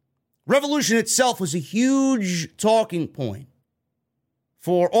night. Revolution itself was a huge talking point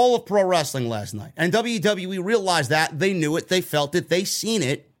for all of pro wrestling last night. And WWE realized that. They knew it. They felt it. They seen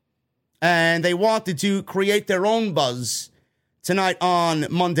it. And they wanted to create their own buzz tonight on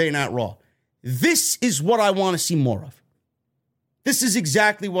Monday Night Raw. This is what I want to see more of. This is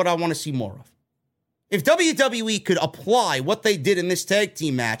exactly what I want to see more of. If WWE could apply what they did in this tag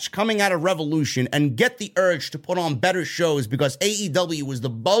team match coming out of Revolution and get the urge to put on better shows because AEW was the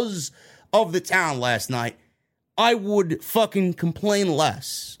buzz of the town last night, I would fucking complain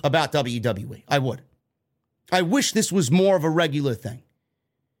less about WWE. I would. I wish this was more of a regular thing.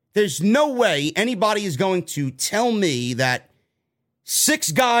 There's no way anybody is going to tell me that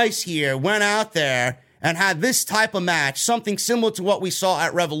 6 guys here went out there and had this type of match, something similar to what we saw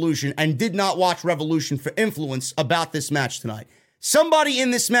at Revolution, and did not watch Revolution for influence about this match tonight. Somebody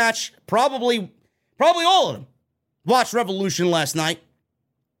in this match, probably all of them, watched Revolution last night.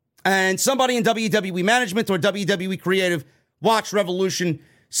 And somebody in WWE management or WWE creative watched Revolution,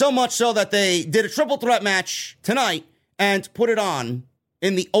 so much so that they did a triple threat match tonight and put it on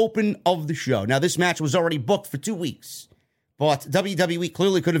in the open of the show. Now, this match was already booked for 2 weeks, but WWE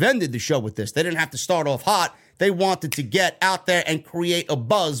clearly could have ended the show with this. They didn't have to start off hot. They wanted to get out there and create a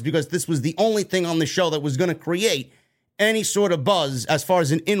buzz because this was the only thing on the show that was going to create any sort of buzz as far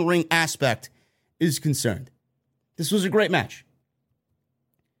as an in-ring aspect is concerned. This was a great match.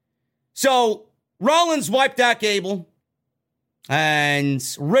 So, Rollins wiped out Gable and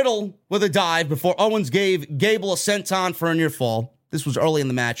Riddle with a dive before Owens gave Gable a senton for a near fall. This was early in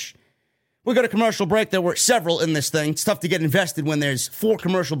the match. We got a commercial break. There were several in this thing. It's tough to get invested when there's 4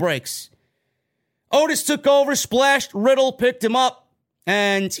 commercial breaks. Otis took over, splashed Riddle, picked him up,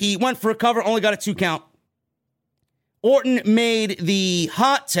 and he went for a cover, only got a 2 count. Orton made the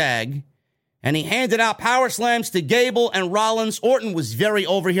hot tag, and he handed out power slams to Gable and Rollins. Orton was very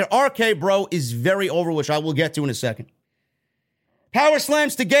over here. RK-Bro is very over, which I will get to in a second. Power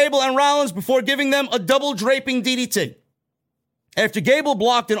slams to Gable and Rollins before giving them a double draping DDT. After Gable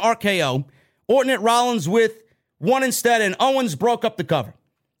blocked an RKO, Orton hit Rollins with one instead, and Owens broke up the cover.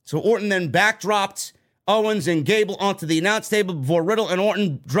 So Orton then backdropped Owens and Gable onto the announce table before Riddle and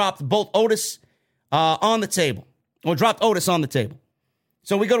Orton dropped both Otis on the table, or dropped Otis on the table.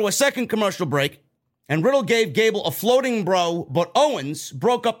 So we go to a second commercial break, and Riddle gave Gable a floating bro, but Owens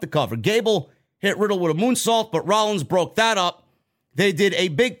broke up the cover. Gable hit Riddle with a moonsault, but Rollins broke that up. They did a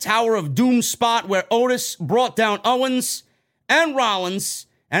big Tower of Doom spot where Otis brought down Owens and Rollins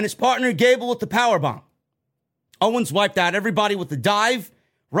and his partner Gable with the powerbomb. Owens wiped out everybody with the dive.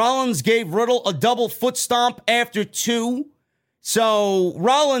 Rollins gave Riddle a double foot stomp after 2. So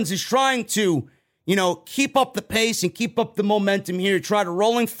Rollins is trying to, keep up the pace and keep up the momentum here. He tried a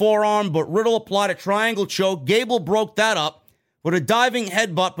rolling forearm, but Riddle applied a triangle choke. Gable broke that up with a diving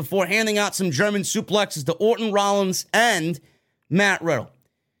headbutt before handing out some German suplexes to Orton, Rollins, and Matt Riddle.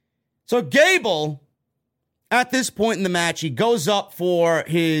 So Gable, at this point in the match, he goes up for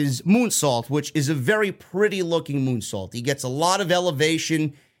his moonsault, which is a very pretty looking moonsault. He gets a lot of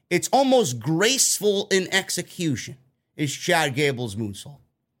elevation. It's almost graceful in execution, is Chad Gable's moonsault.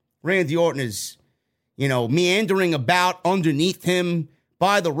 Randy Orton is, meandering about underneath him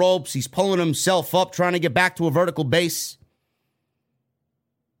by the ropes. He's pulling himself up, trying to get back to a vertical base.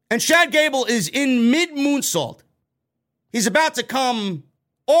 And Chad Gable is in mid-moonsault. He's about to come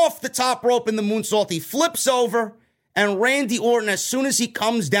off the top rope in the moonsault. He flips over, and Randy Orton, as soon as he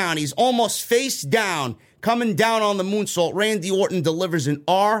comes down, he's almost face down, coming down on the moonsault. Randy Orton delivers an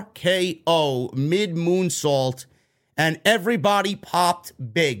RKO mid-moonsault, and everybody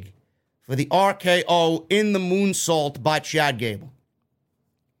popped big for the RKO in the moonsault by Chad Gable.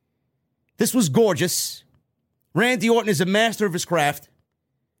 This was gorgeous. Randy Orton is a master of his craft.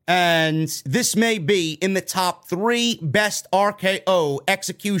 And this may be in the top 3 best RKO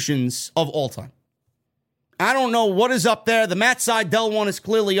executions of all time. I don't know what is up there. The Matt Sydal one is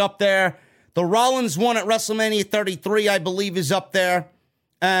clearly up there. The Rollins one at WrestleMania 33, I believe, is up there.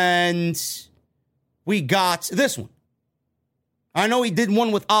 And we got this one. I know he did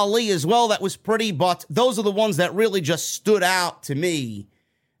one with Ali as well. That was pretty, but those are the ones that really just stood out to me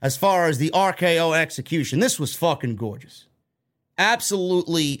as far as the RKO execution. This was fucking gorgeous.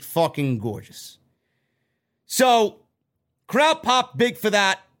 Absolutely fucking gorgeous. So, crowd popped big for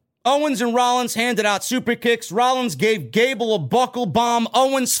that. Owens and Rollins handed out super kicks. Rollins gave Gable a buckle bomb.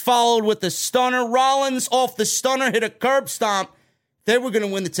 Owens followed with the stunner. Rollins off the stunner hit a curb stomp. They were going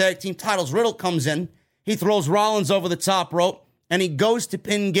to win the tag team titles. Riddle comes in. He throws Rollins over the top rope, and he goes to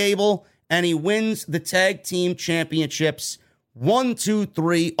pin Gable, and he wins the tag team championships. 1, 2,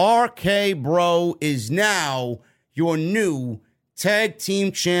 3. RK-Bro is now your new tag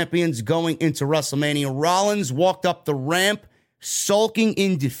team champions going into WrestleMania. Rollins walked up the ramp sulking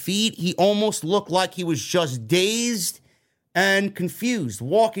in defeat. He almost looked like he was just dazed and confused,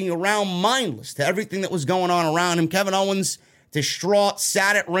 walking around mindless to everything that was going on around him. Kevin Owens, distraught,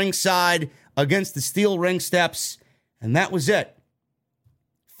 sat at ringside against the steel ring steps, and that was it.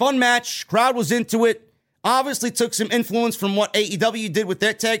 Fun match. Crowd was into it. Obviously took some influence from what AEW did with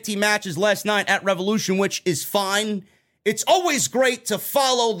their tag team matches last night at Revolution, which is fine. It's always great to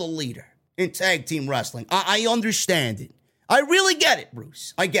follow the leader in tag team wrestling. I understand it. I really get it,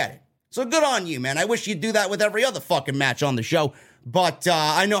 Bruce. I get it. So good on you, man. I wish you'd do that with every other fucking match on the show, but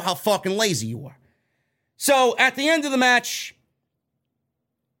I know how fucking lazy you are. So at the end of the match,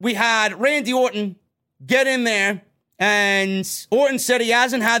 we had Randy Orton get in there, and Orton said he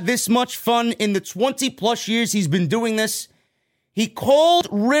hasn't had this much fun in the 20-plus years he's been doing this. He called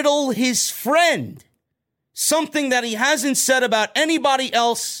Riddle his friend, something that he hasn't said about anybody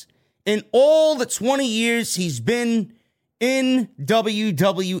else in all the 20 years he's been in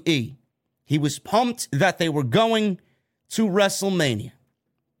WWE. He was pumped that they were going to WrestleMania.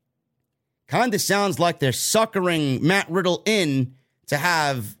 Kind of sounds like they're suckering Matt Riddle in to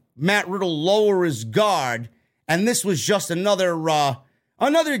have Matt Riddle lower his guard, and this was just another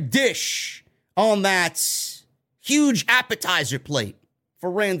dish on that huge appetizer plate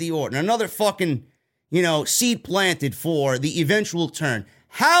for Randy Orton. Another fucking, seed planted for the eventual turn.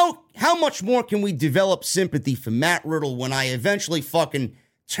 How much more can we develop sympathy for Matt Riddle when I eventually fucking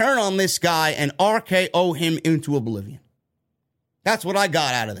turn on this guy and RKO him into oblivion? That's what I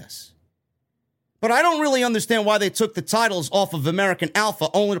got out of this. But I don't really understand why they took the titles off of American Alpha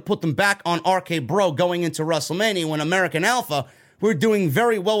only to put them back on RK-Bro going into WrestleMania when American Alpha were doing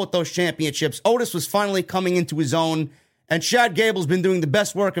very well with those championships. Otis was finally coming into his own, and Chad Gable's been doing the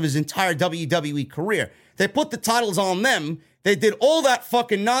best work of his entire WWE career. They put the titles on them. They did all that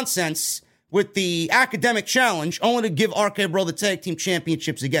fucking nonsense with the academic challenge only to give RK-Bro the tag team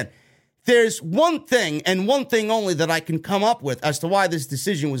championships again. There's one thing and one thing only that I can come up with as to why this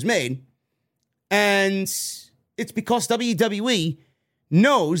decision was made. And it's because WWE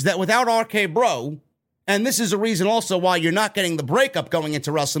knows that without RK-Bro, and this is a reason also why you're not getting the breakup going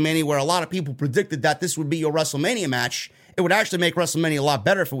into WrestleMania, where a lot of people predicted that this would be your WrestleMania match. It would actually make WrestleMania a lot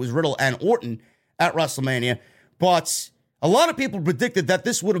better if it was Riddle and Orton at WrestleMania. But a lot of people predicted that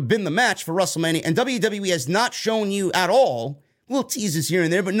this would have been the match for WrestleMania, and WWE has not shown you at all, little teases here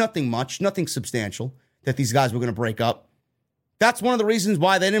and there, but nothing much, nothing substantial, that these guys were going to break up. That's one of the reasons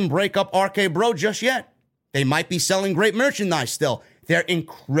why they didn't break up RK-Bro just yet. They might be selling great merchandise still. They're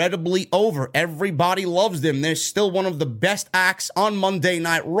incredibly over. Everybody loves them. They're still one of the best acts on Monday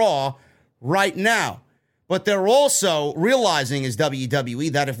Night Raw right now. But they're also realizing as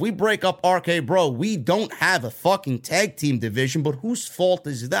WWE that if we break up RK-Bro, we don't have a fucking tag team division. But whose fault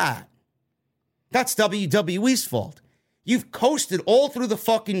is that? That's WWE's fault. You've coasted all through the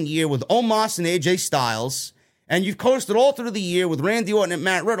fucking year with Omos and AJ Styles, and you've coasted all through the year with Randy Orton and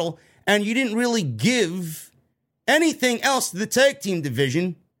Matt Riddle, and you didn't really give anything else to the tag team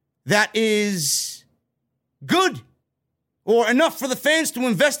division that is good or enough for the fans to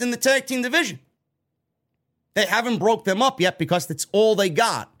invest in the tag team division. They haven't broke them up yet because that's all they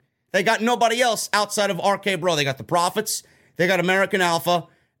got. They got nobody else outside of RK-Bro. They got the Profits, they got American Alpha,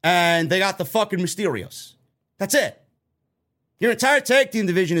 and they got the fucking Mysterios. That's it. Your entire tag team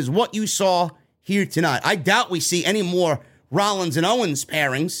division is what you saw here tonight. I doubt we see any more Rollins and Owens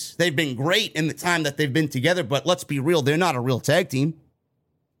pairings. They've been great in the time that they've been together, but let's be real, they're not a real tag team.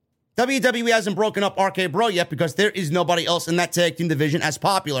 WWE hasn't broken up RK-Bro yet because there is nobody else in that tag team division as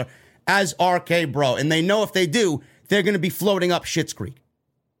popular as RK-Bro. And they know if they do, they're going to be floating up Schitt's Creek.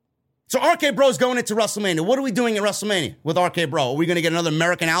 So RK-Bro's going into WrestleMania. What are we doing at WrestleMania with RK-Bro? Are we going to get another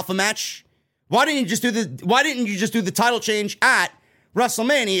American Alpha match? Why didn't you just do the title change at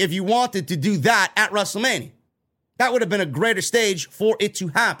WrestleMania if you wanted to do that at WrestleMania? That would have been a greater stage for it to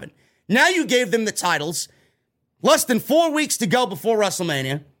happen. Now you gave them the titles. Less than 4 weeks to go before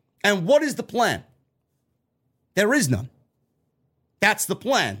WrestleMania. And what is the plan? There is none. That's the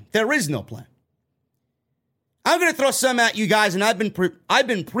plan. There is no plan. I'm going to throw some at you guys, and I've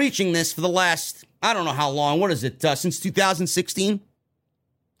been preaching this for the last, I don't know how long. What is it? Since 2016?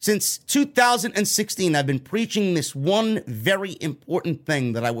 Since 2016, I've been preaching this one very important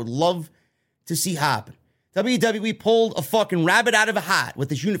thing that I would love to see happen. WWE pulled a fucking rabbit out of a hat with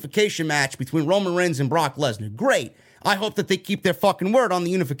this unification match between Roman Reigns and Brock Lesnar. Great. I hope that they keep their fucking word on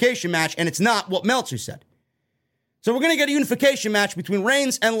the unification match, and it's not what Meltzer said. So we're going to get a unification match between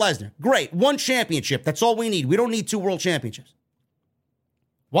Reigns and Lesnar. Great. One championship. That's all we need. We don't need 2 world championships.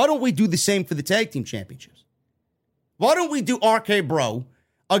 Why don't we do the same for the tag team championships? Why don't we do RK-Bro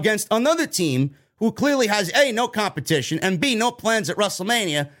against another team who clearly has A, no competition, and B, no plans at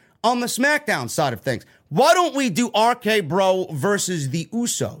WrestleMania on the SmackDown side of things? Why don't we do RK-Bro versus the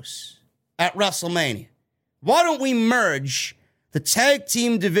Usos at WrestleMania? Why don't we merge the tag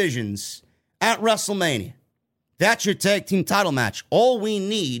team divisions at WrestleMania? That's your tag team title match. All we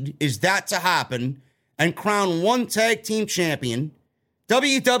need is that to happen and crown one tag team champion,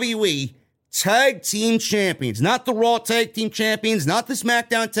 WWE tag team champions, not the Raw tag team champions, not the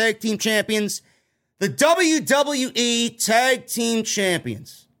SmackDown tag team champions, the WWE tag team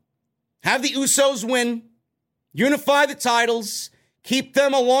champions. Have the Usos win, unify the titles, keep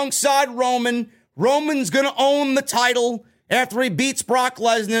them alongside Roman. Roman's going to own the title After he beats Brock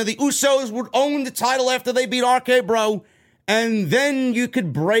Lesnar, the Usos would own the title after they beat RK-Bro, and then you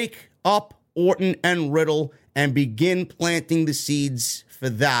could break up Orton and Riddle and begin planting the seeds for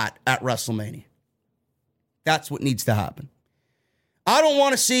that at WrestleMania. That's what needs to happen. I don't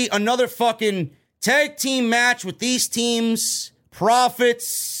want to see another fucking tag team match with these teams,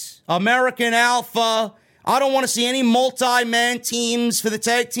 Profits, American Alpha. I don't want to see any multi-man teams for the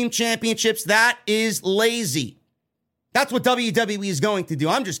tag team championships. That is lazy. That's what WWE is going to do.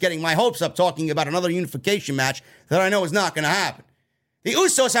 I'm just getting my hopes up talking about another unification match that I know is not going to happen. The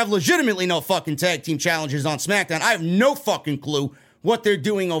Usos have legitimately no fucking tag team challenges on SmackDown. I have no fucking clue what they're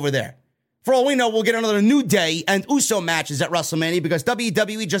doing over there. For all we know, we'll get another New Day and Uso matches at WrestleMania because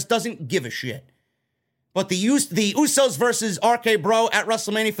WWE just doesn't give a shit. But the Usos versus RK-Bro at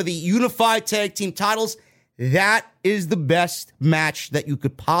WrestleMania for the unified tag team titles, that is the best match that you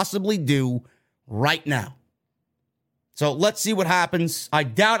could possibly do right now. So let's see what happens. I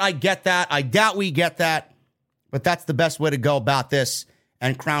doubt I get that. I doubt we get that. But that's the best way to go about this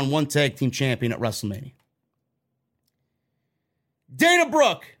and crown one tag team champion at WrestleMania. Dana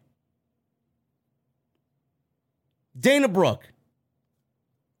Brooke.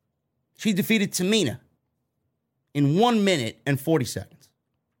 She defeated Tamina in 1 minute and 40 seconds.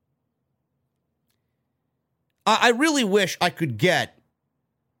 I really wish I could get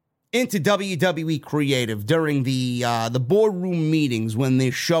into WWE creative during the boardroom meetings when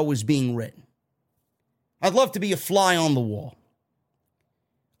this show was being written. I'd love to be a fly on the wall.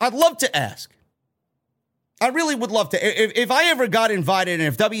 I'd love to ask. I really would love to. If I ever got invited and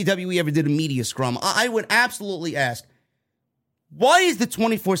if WWE ever did a media scrum, I would absolutely ask, why is the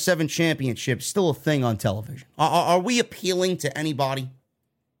 24/7 championship still a thing on television? Are we appealing to anybody?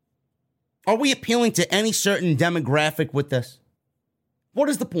 Are we appealing to any certain demographic with this? What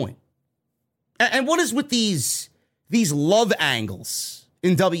is the point? And what is with these love angles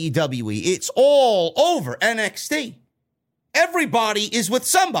in WWE? It's all over NXT. Everybody is with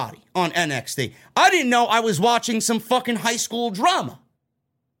somebody on NXT. I didn't know I was watching some fucking high school drama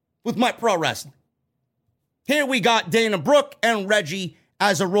with my pro wrestling. Here we got Dana Brooke and Reggie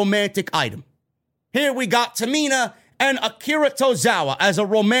as a romantic item. Here we got Tamina and Akira Tozawa as a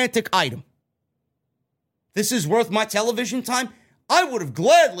romantic item. This is worth my television time? I would have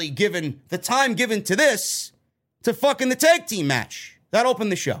gladly given the time given to this to fucking the tag team match that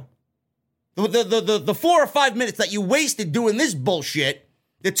opened the show. The 4 or 5 minutes that you wasted doing this bullshit,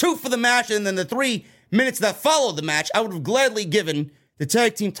 the 2 for the match and then the 3 minutes that followed the match, I would have gladly given the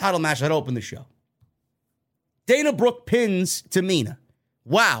tag team title match that opened the show. Dana Brooke pins Tamina.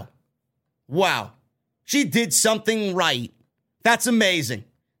 Wow. She did something right. That's amazing.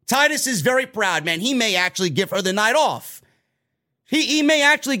 Titus is very proud, man. He may actually give her the night off. He may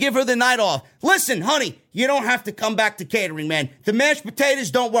actually give her the night off. Listen, honey, you don't have to come back to catering, man. The mashed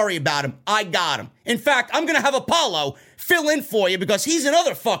potatoes, don't worry about them. I got them. In fact, I'm going to have Apollo fill in for you because he's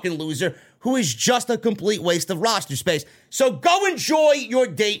another fucking loser who is just a complete waste of roster space. So go enjoy your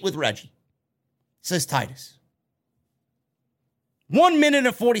date with Reggie, says Titus. 1 minute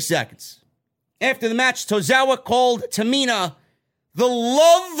and 40 seconds. After the match, Tozawa called Tamina the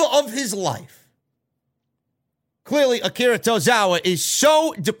love of his life. Clearly, Akira Tozawa is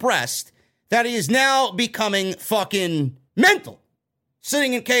so depressed that he is now becoming fucking mental.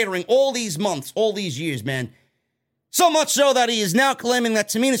 Sitting in catering all these months, all these years, man. So much so that he is now claiming that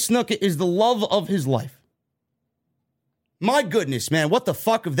Tamina Snuka is the love of his life. My goodness, man, what the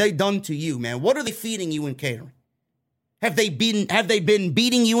fuck have they done to you, man? What are they feeding you in catering? Have they been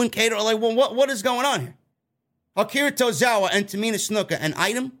beating you in catering? Like, well, what is going on here? Akira Tozawa and Tamina Snuka, an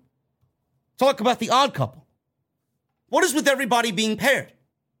item? Talk about the odd couple. What is with everybody being paired?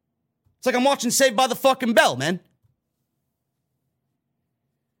 It's like I'm watching Saved by the fucking Bell, man.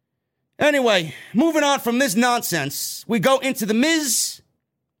 Anyway, moving on from this nonsense, we go into The Miz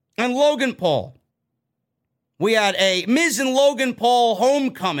and Logan Paul. We had a Miz and Logan Paul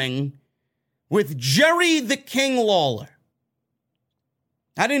homecoming with Jerry the King Lawler.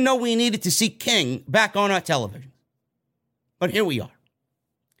 I didn't know we needed to see King back on our television. But here we are.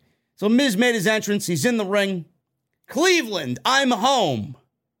 So Miz made his entrance. He's in the ring. Cleveland, I'm home,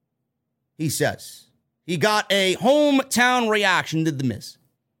 he says. He got a hometown reaction to The Miz.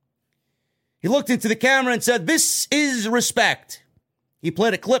 He looked into the camera and said, "This is respect." He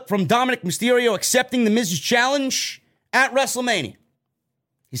played a clip from Dominic Mysterio accepting The Miz's challenge at WrestleMania.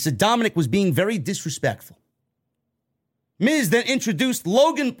 He said Dominic was being very disrespectful. Miz then introduced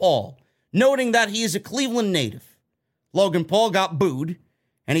Logan Paul, noting that he is a Cleveland native. Logan Paul got booed,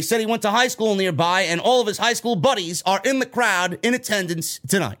 and he said he went to high school nearby, and all of his high school buddies are in the crowd in attendance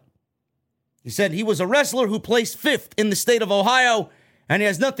tonight. He said he was a wrestler who placed 5th in the state of Ohio, and he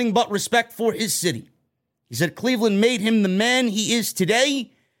has nothing but respect for his city. He said Cleveland made him the man he is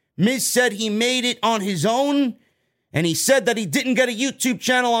today. Miz said he made it on his own, and he said that he didn't get a YouTube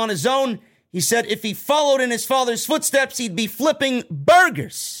channel on his own. He said if he followed in his father's footsteps, he'd be flipping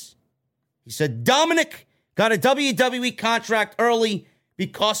burgers. He said Dominic got a WWE contract early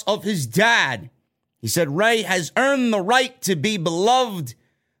because of his dad. He said Ray has earned the right to be beloved,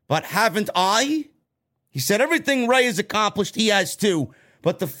 but haven't I? He said everything Ray has accomplished, he has too,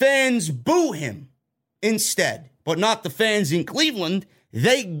 but the fans boo him instead. But not the fans in Cleveland.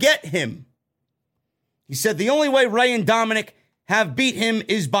 They get him. He said the only way Ray and Dominic have beat him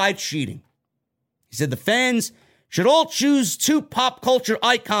is by cheating. He said the fans should all choose 2 pop culture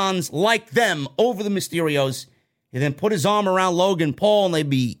icons like them over the Mysterios. He then put his arm around Logan Paul and they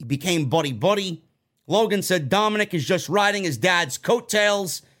became buddy-buddy. Logan said Dominic is just riding his dad's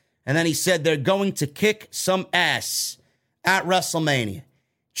coattails. And then he said they're going to kick some ass at WrestleMania.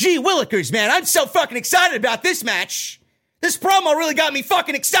 Gee willikers, man, I'm so fucking excited about this match. This promo really got me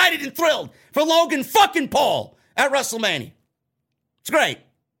fucking excited and thrilled for Logan fucking Paul at WrestleMania. It's great.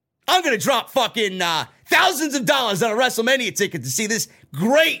 I'm going to drop fucking thousands of dollars on a WrestleMania ticket to see this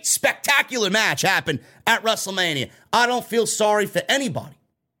great, spectacular match happen at WrestleMania. I don't feel sorry for anybody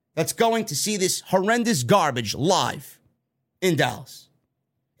that's going to see this horrendous garbage live in Dallas.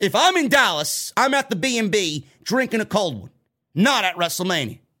 If I'm in Dallas, I'm at the B&B drinking a cold one, not at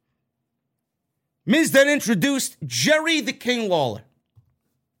WrestleMania. Miz then introduced Jerry the King Lawler.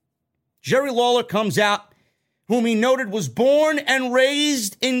 Jerry Lawler comes out, whom he noted was born and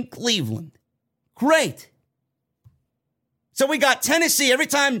raised in Cleveland. Great. So we got Tennessee. Every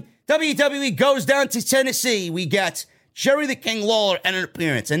time WWE goes down to Tennessee, we get Jerry the King Lawler and an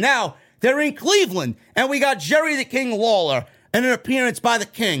appearance. And now they're in Cleveland, and we got Jerry the King Lawler and an appearance by the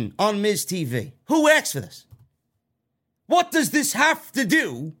King on Miz TV. Who asked for this? What does this have to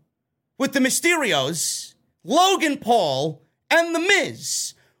do with the Mysterios, Logan Paul, and the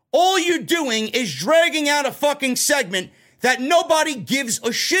Miz? All you're doing is dragging out a fucking segment that nobody gives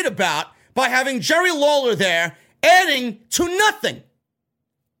a shit about by having Jerry Lawler there, adding to nothing.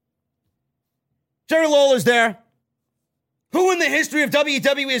 Jerry Lawler's there. Who in the history of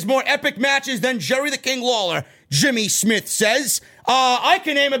WWE has more epic matches than Jerry the King Lawler? Jimmy Smith says. I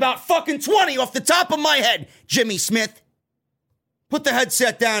can name about fucking 20 off the top of my head, Jimmy Smith. Put the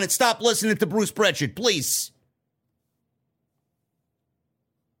headset down and stop listening to Bruce Pritchard, please.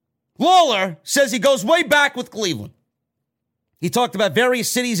 Lawler says he goes way back with Cleveland. He talked about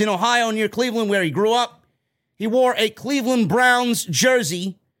various cities in Ohio near Cleveland where he grew up. He wore a Cleveland Browns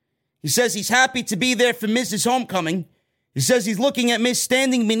jersey. He says he's happy to be there for Miz's homecoming. He says he's looking at Miz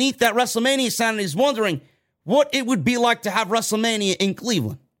standing beneath that WrestleMania sign and is wondering what it would be like to have WrestleMania in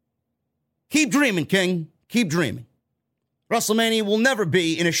Cleveland. Keep dreaming, King. Keep dreaming. WrestleMania will never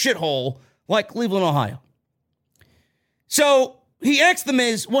be in a shithole like Cleveland, Ohio. So he asked The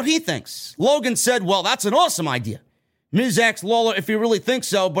Miz what he thinks. Logan said, well, that's an awesome idea. Miz asked Lawler if he really thinks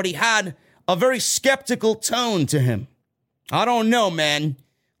so, but he had a very skeptical tone to him. I don't know, man.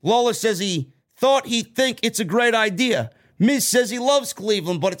 Lawler says he thought he'd think it's a great idea. Miz says he loves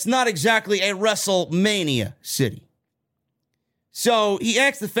Cleveland, but it's not exactly a WrestleMania city. So he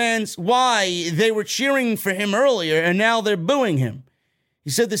asked the fans why they were cheering for him earlier and now they're booing him. He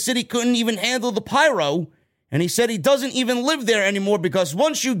said the city couldn't even handle the pyro, and he said he doesn't even live there anymore because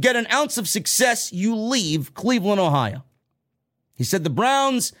once you get an ounce of success, you leave Cleveland, Ohio. He said the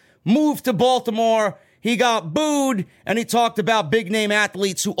Browns moved to Baltimore, he got booed, and he talked about big-name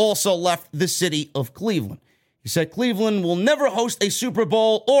athletes who also left the city of Cleveland. He said Cleveland will never host a Super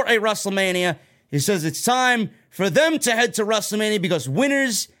Bowl or a WrestleMania. He says it's time for them to head to WrestleMania because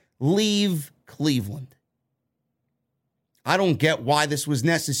winners leave Cleveland. I don't get why this was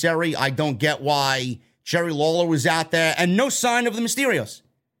necessary. I don't get why Jerry Lawler was out there and no sign of the Mysterios.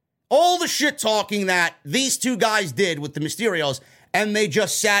 All the shit talking that these two guys did with the Mysterios, and they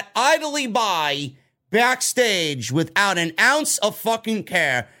just sat idly by backstage without an ounce of fucking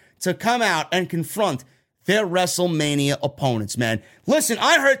care to come out and confront their WrestleMania opponents, man. Listen,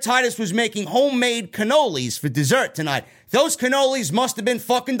 I heard Titus was making homemade cannolis for dessert tonight. Those cannolis must have been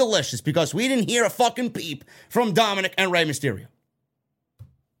fucking delicious because we didn't hear a fucking peep from Dominic and Rey Mysterio.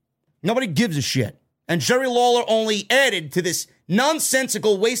 Nobody gives a shit. And Jerry Lawler only added to this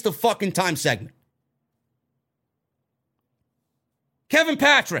nonsensical waste of fucking time segment. Kevin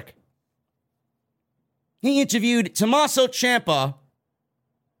Patrick. He interviewed Tommaso Ciampa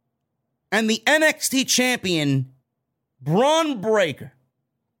and the NXT champion, Braun Breaker.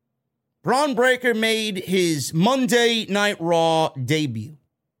 Braun Breaker made his Monday Night Raw debut.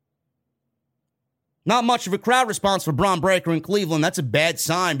 Not much of a crowd response for Braun Breaker in Cleveland. That's a bad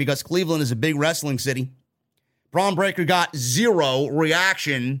sign because Cleveland is a big wrestling city. Braun Breaker got zero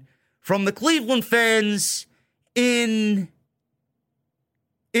reaction from the Cleveland fans in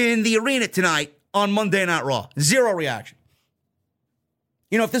the arena tonight on Monday Night Raw. Zero reaction.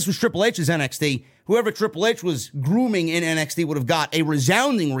 You know, if this was Triple H's NXT, whoever Triple H was grooming in NXT would have got a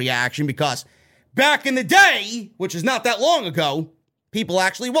resounding reaction because back in the day, which is not that long ago, people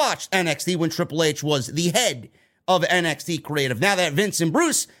actually watched NXT when Triple H was the head of NXT Creative. Now that Vince and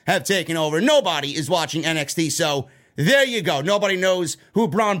Bruce have taken over, nobody is watching NXT, so there you go. Nobody knows who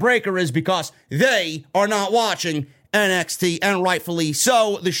Braun Breaker is because they are not watching NXT, and rightfully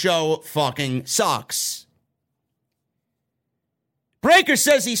so. The show fucking sucks. Breaker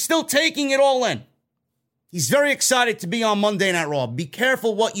says he's still taking it all in. He's very excited to be on Monday Night Raw. Be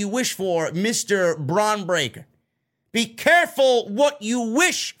careful what you wish for, Mr. Braun Breaker. Be careful what you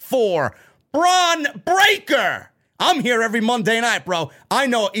wish for, Braun Breaker. I'm here every Monday night, bro. I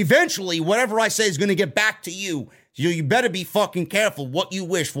know eventually whatever I say is going to get back to you. You better be fucking careful what you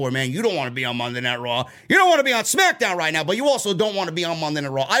wish for, man. You don't want to be on Monday Night Raw. You don't want to be on SmackDown right now, but you also don't want to be on Monday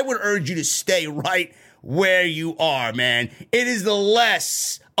Night Raw. I would urge you to stay right where you are, man. It is the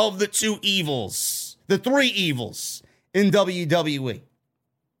less of the two evils, the three evils in WWE.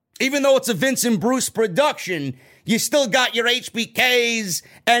 Even though it's a Vince and Bruce production, you still got your HBKs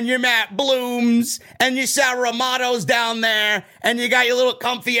and your Matt Blooms and your Sarah Amatos down there, and you got your little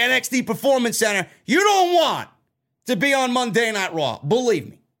comfy NXT Performance Center. You don't want to be on Monday Night Raw. Believe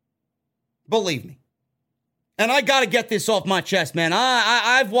me. Believe me. And I got to get this off my chest, man.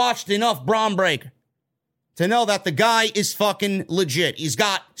 I've watched enough Braun Breaker to know that the guy is fucking legit. He's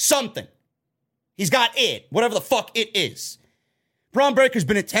got something. He's got it. Whatever the fuck it is. Braun Breaker's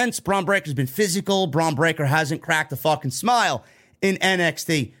been intense. Braun Breaker's been physical. Braun Breaker hasn't cracked a fucking smile in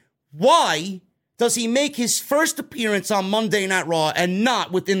NXT. Why does he make his first appearance on Monday Night Raw and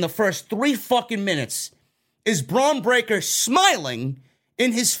not within the first 3 fucking minutes is Braun Breaker smiling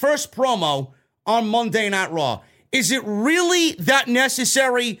in his first promo on Monday Night Raw? Is it really that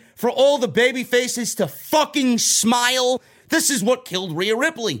necessary for all the baby faces to fucking smile? This is what killed Rhea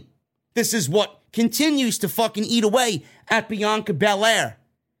Ripley. This is what continues to fucking eat away at Bianca Belair.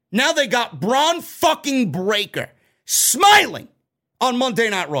 Now they got Braun fucking Breaker smiling on Monday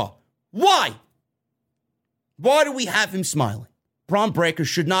Night Raw. Why? Why do we have him smiling? Braun Breaker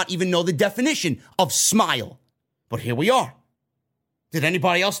should not even know the definition of smile. But here we are. Did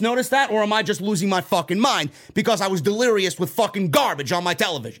anybody else notice that? Or am I just losing my fucking mind because I was delirious with fucking garbage on my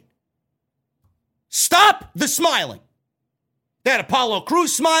television? Stop the smiling. They had Apollo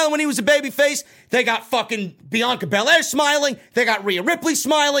Crews smiling when he was a babyface. They got fucking Bianca Belair smiling. They got Rhea Ripley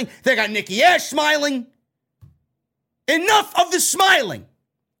smiling. They got Nikki Ash smiling. Enough of the smiling.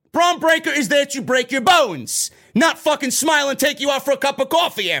 Braun Breaker is there to break your bones, not fucking smile and take you out for a cup of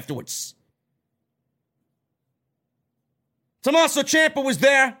coffee afterwards. Tommaso Ciampa was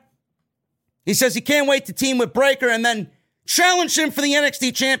there. He says he can't wait to team with Breaker and then challenge him for the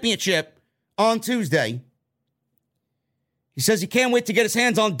NXT Championship on Tuesday. He says he can't wait to get his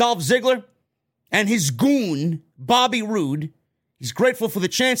hands on Dolph Ziggler and his goon, Bobby Roode. He's grateful for the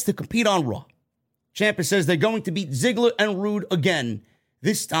chance to compete on Raw. Ciampa says they're going to beat Ziggler and Roode again,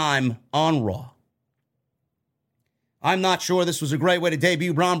 this time on Raw. I'm not sure this was a great way to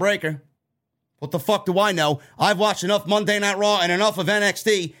debut Braun Breaker. What the fuck do I know? I've watched enough Monday Night Raw and enough of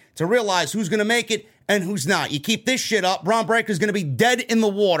NXT to realize who's going to make it and who's not. You keep this shit up, Braun Breaker's going to be dead in the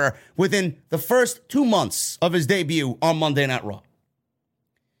water within the first 2 months of his debut on Monday Night Raw.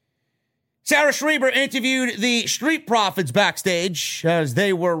 Sarah Schreiber interviewed the Street Profits backstage as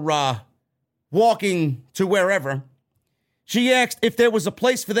they were walking to wherever. She asked if there was a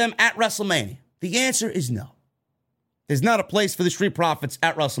place for them at WrestleMania. The answer is no. There's not a place for the Street Profits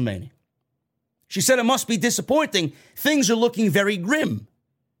at WrestleMania. She said it must be disappointing. Things are looking very grim.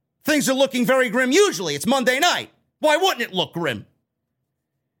 Things are looking very grim usually. It's Monday night. Why wouldn't it look grim?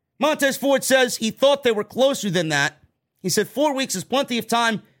 Montez Ford says he thought they were closer than that. He said 4 weeks is plenty of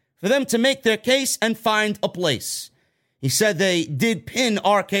time for them to make their case and find a place. He said they did pin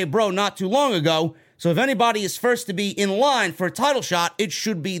RKBRO not too long ago, so if anybody is first to be in line for a title shot, it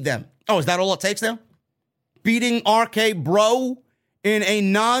should be them. Oh, is that all it takes now? Beating RKBRO in a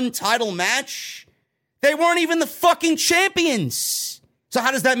non-title match? They weren't even the fucking champions. So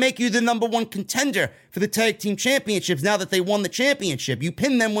how does that make you the number one contender for the tag team championships now that they won the championship? You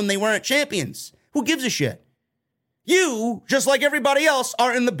pinned them when they weren't champions. Who gives a shit? You, just like everybody else,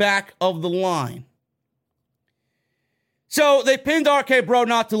 are in the back of the line. So they pinned RK-Bro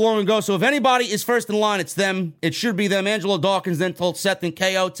not too long ago, so if anybody is first in line, it's them. It should be them. Angelo Dawkins then told Seth and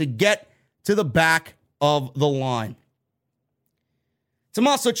KO to get to the back of the line.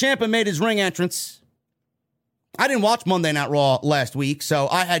 Tommaso Ciampa made his ring entrance. I didn't watch Monday Night Raw last week, so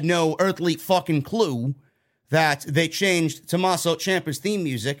I had no earthly fucking clue that they changed Tommaso Ciampa's theme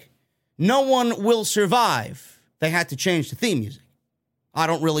music. No One Will Survive. They had to change the theme music. I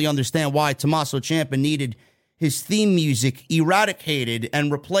don't really understand why Tommaso Ciampa needed his theme music eradicated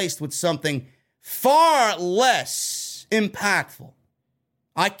and replaced with something far less impactful.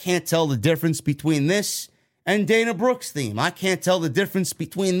 I can't tell the difference between this and Dana Brooke's theme. I can't tell the difference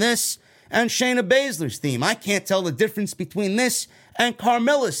between this and Shayna Baszler's theme. I can't tell the difference between this and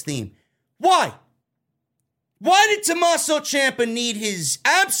Carmella's theme. Why? Why did Tommaso Ciampa need his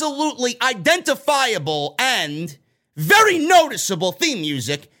absolutely identifiable and very noticeable theme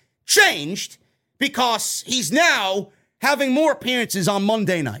music changed because he's now having more appearances on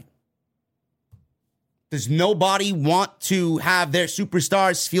Monday night? Does nobody want to have their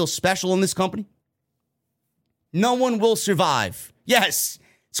superstars feel special in this company? No One Will Survive. Yes,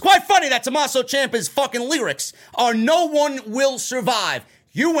 it's quite funny that Tommaso Ciampa's fucking lyrics are No One Will Survive.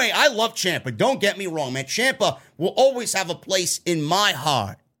 I love Ciampa. Don't get me wrong, man. Ciampa will always have a place in my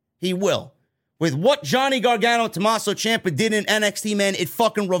heart. He will. With what Johnny Gargano and Tommaso Ciampa did in NXT, man, it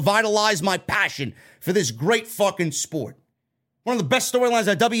fucking revitalized my passion for this great fucking sport. One of the best storylines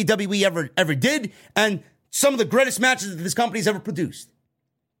that WWE ever did, and some of the greatest matches that this company's ever produced.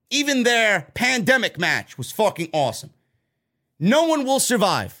 Even their pandemic match was fucking awesome. No One Will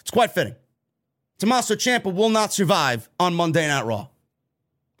Survive. It's quite fitting. Tommaso Ciampa will not survive on Monday Night Raw.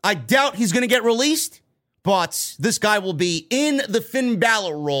 I doubt he's going to get released, but this guy will be in the Finn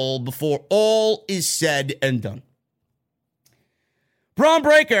Balor role before all is said and done. Braun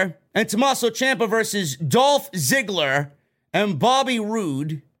Breaker and Tommaso Ciampa versus Dolph Ziggler and Bobby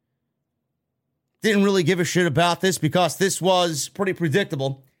Roode. Didn't really give a shit about this because this was pretty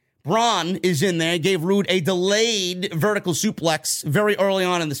predictable. Braun is in there, gave Roode a delayed vertical suplex very early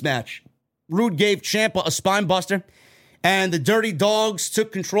on in this match. Roode gave Ciampa a spine buster, and the Dirty Dogs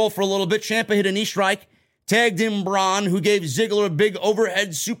took control for a little bit. Ciampa hit a knee strike, tagged in Braun, who gave Ziggler a big overhead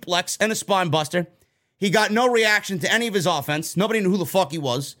suplex and a spine buster. He got no reaction to any of his offense. Nobody knew who the fuck he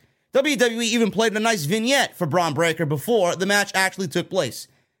was. WWE even played a nice vignette for Braun Breaker before the match actually took place.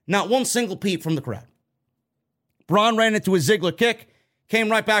 Not one single peep from the crowd. Braun ran into a Ziggler kick, came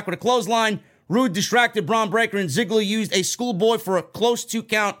right back with a clothesline. Roode distracted Braun Breaker, and Ziggler used a schoolboy for a close 2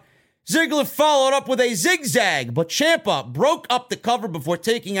 count. Ziggler followed up with a zigzag, but Ciampa broke up the cover before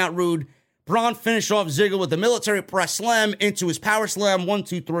taking out Roode. Braun finished off Ziggler with a military press slam into his power slam, 1,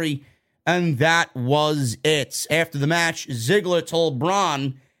 2, 3, and that was it. After the match, Ziggler told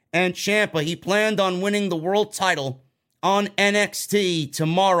Braun and Ciampa he planned on winning the world title on NXT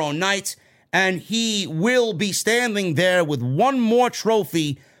tomorrow night, and he will be standing there with one more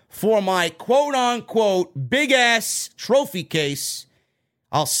trophy for my quote-unquote big-ass trophy case.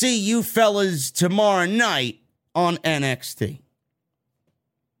 I'll see you fellas tomorrow night on NXT.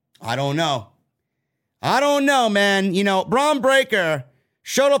 I don't know, man. You know, Braun Breaker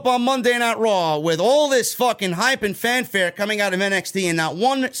showed up on Monday Night Raw with all this fucking hype and fanfare coming out of NXT and not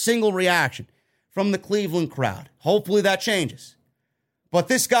one single reaction from the Cleveland crowd. Hopefully that changes. But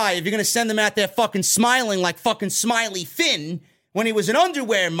this guy, if you're going to send him out there fucking smiling like fucking Smiley Finn when he was an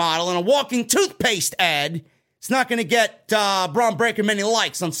underwear model in a walking toothpaste ad, it's not going to get Braun Breaker many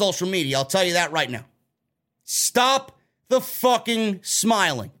likes on social media. I'll tell you that right now. Stop the fucking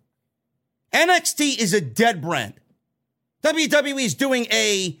smiling. NXT is a dead brand. WWE is doing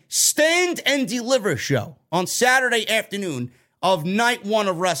a stand and deliver show on Saturday afternoon of night 1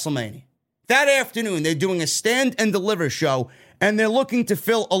 of WrestleMania. That afternoon, they're doing a stand and deliver show, and they're looking to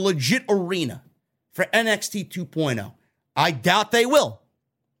fill a legit arena for NXT 2.0. I doubt they will.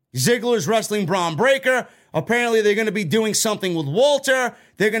 Ziggler's wrestling Braun Breaker. Apparently, they're going to be doing something with Walter.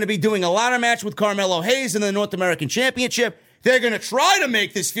 They're going to be doing a ladder match with Carmelo Hayes in the North American Championship. They're going to try to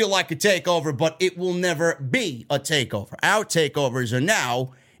make this feel like a takeover, but it will never be a takeover. Our takeovers are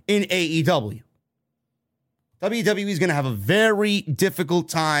now in AEW. WWE is going to have a very difficult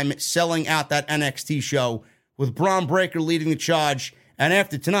time selling out that NXT show with Braun Breaker leading the charge. And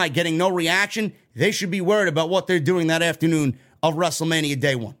after tonight getting no reaction, they should be worried about what they're doing that afternoon of WrestleMania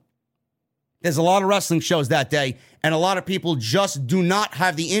Day 1. There's a lot of wrestling shows that day, and a lot of people just do not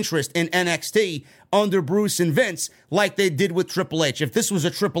have the interest in NXT under Bruce and Vince like they did with Triple H. If this was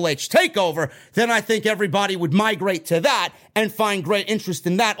a Triple H takeover, then I think everybody would migrate to that and find great interest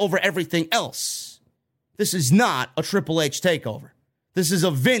in that over everything else. This is not a Triple H takeover. This is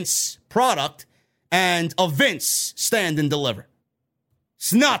a Vince product and a Vince stand and deliver.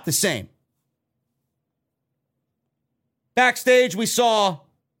 It's not the same. Backstage, we saw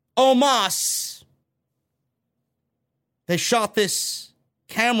Omos. They shot this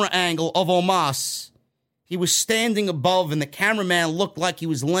camera angle of Omos. He was standing above, and the cameraman looked like he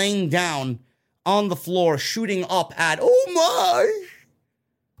was laying down on the floor, shooting up at Omos.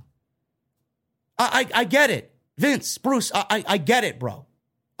 I get it. Vince, Bruce, I get it, bro.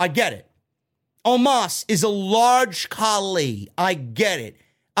 I get it. Omos is a large Khali. I get it.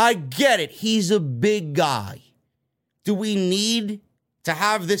 I get it. He's a big guy. Do we need to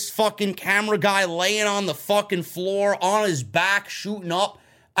have this fucking camera guy laying on the fucking floor on his back, shooting up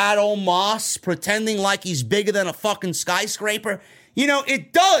at Omos, pretending like he's bigger than a fucking skyscraper? You know,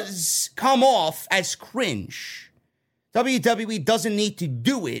 it does come off as cringe. WWE doesn't need to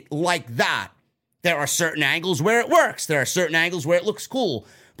do it like that. There are certain angles where it works. There are certain angles where it looks cool.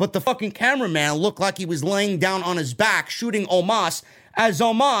 But the fucking cameraman looked like he was laying down on his back, shooting Omos. As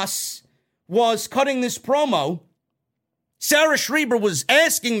Omos was cutting this promo, Sarah Schreiber was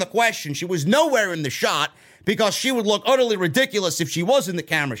asking the question. She was nowhere in the shot because she would look utterly ridiculous if she was in the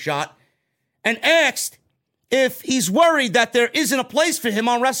camera shot, and asked if he's worried that there isn't a place for him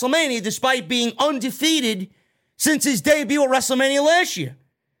on WrestleMania despite being undefeated since his debut at WrestleMania last year.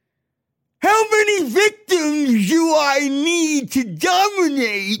 How many victims do I need to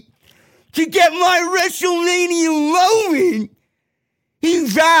dominate to get my WrestleMania moment? He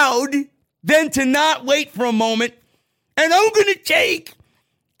vowed then to not wait for a moment, and I'm going to take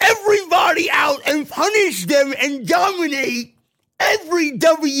everybody out and punish them and dominate every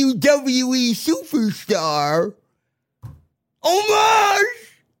WWE superstar. Omos!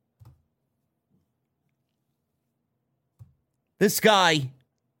 This guy,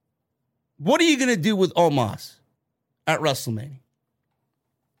 what are you going to do with Omos at WrestleMania?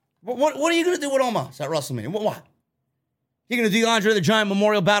 What are you going to do with Omos at WrestleMania? What? You're going to do the Andre the Giant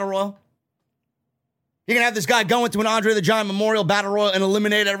Memorial Battle Royal? You're going to have this guy go into an Andre the Giant Memorial Battle Royal and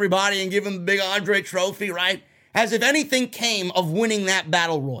eliminate everybody and give him the big Andre trophy, right? As if anything came of winning that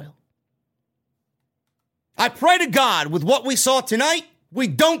Battle Royal. I pray to God, with what we saw tonight, we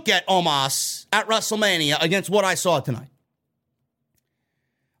don't get Omos at WrestleMania against what I saw tonight.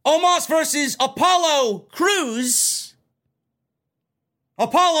 Omos versus Apollo Crews.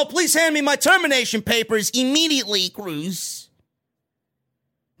 Apollo, please hand me my termination papers immediately, Crews.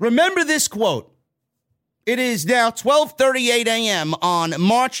 Remember this quote. It is now 12:38 a.m. on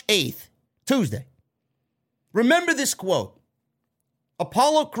March 8th, Tuesday. Remember this quote.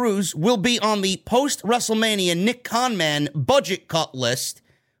 Apollo Crews will be on the post-WrestleMania Nick Khanman budget cut list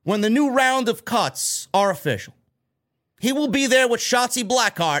when the new round of cuts are official. He will be there with Shotzi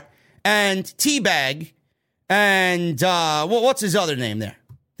Blackheart and Teabag and, what's his other name there?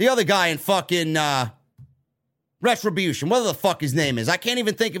 The other guy in fucking Retribution. Whatever the fuck his name is. I can't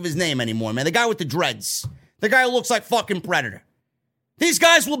even think of his name anymore, man. The guy with the dreads. The guy who looks like fucking Predator. These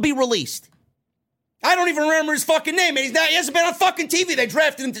guys will be released. I don't even remember his fucking name. He hasn't been on fucking TV. They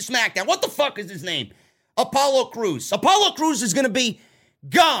drafted him to SmackDown. What the fuck is his name? Apollo Crews. Apollo Crews is going to be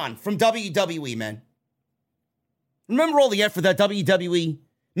gone from WWE, man. Remember all the effort that WWE...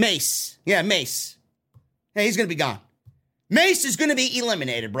 Mace. Yeah, Mace. Yeah, he's going to be gone. Mace is going to be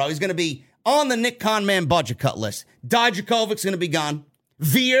eliminated, bro. He's going to be on the Nick Khanman budget cut list. Dijakovic's going to be gone.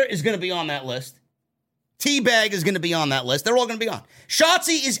 Veer is going to be on that list. Teabag is going to be on that list. They're all going to be gone.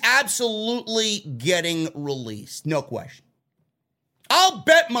 Shotzi is absolutely getting released. No question. I'll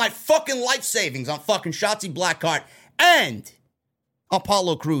bet my fucking life savings on fucking Shotzi Blackheart and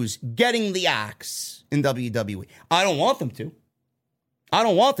Apollo Crews getting the axe in WWE. I don't want them to.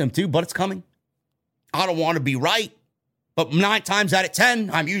 But it's coming. I don't want to be right. But 9 times out of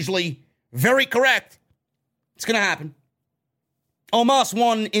 10, I'm usually very correct. It's going to happen. Omos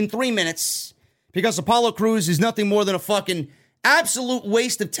won in 3 minutes because Apollo Crews is nothing more than a fucking absolute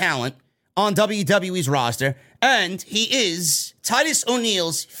waste of talent on WWE's roster. And he is Titus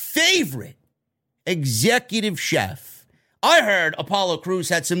O'Neil's favorite executive chef. I heard Apollo Crews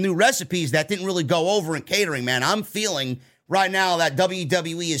had some new recipes that didn't really go over in catering, man. I'm feeling right now that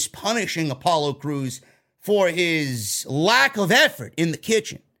WWE is punishing Apollo Crews for his lack of effort in the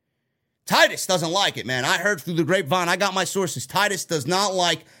kitchen. Titus doesn't like it, man. I heard through the grapevine. I got my sources. Titus does not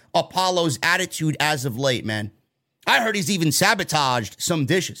like Apollo's attitude as of late, man. I heard he's even sabotaged some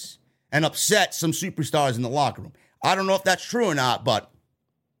dishes and upset some superstars in the locker room. I don't know if that's true or not, but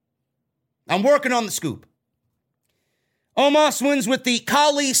I'm working on the scoop. Omos wins with the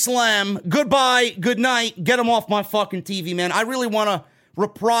Kali Slam. Goodbye, good night. Get him off my fucking TV, man. I really want to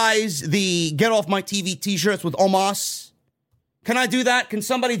reprise the Get Off My TV t-shirts with Omos. Can I do that? Can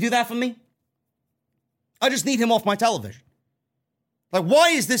somebody do that for me? I just need him off my television. Like, why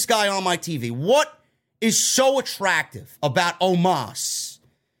is this guy on my TV? What is so attractive about Omos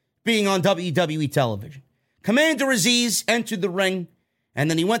being on WWE television. Commander Aziz entered the ring, and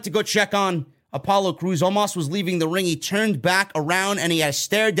then he went to go check on Apollo Crews. Omos was leaving the ring. He turned back around, and he had a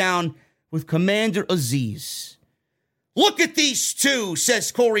stare down with Commander Aziz. Look at these two,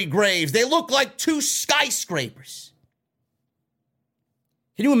 says Corey Graves. They look like two skyscrapers.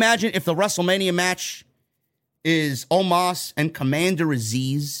 Can you imagine if the WrestleMania match is Omos and Commander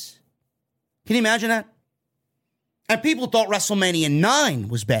Aziz? Can you imagine that? And people thought WrestleMania 9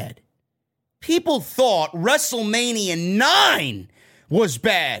 was bad. People thought WrestleMania 9 was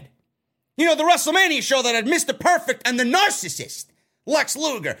bad. You know, the WrestleMania show that had Mr. Perfect and the Narcissist, Lex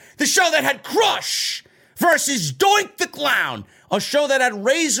Luger. The show that had Crush versus Doink the Clown. A show that had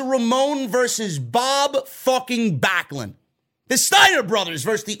Razor Ramon versus Bob fucking Backlund. The Steiner Brothers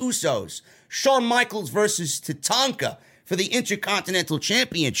versus the Usos. Shawn Michaels versus Tatanka for the Intercontinental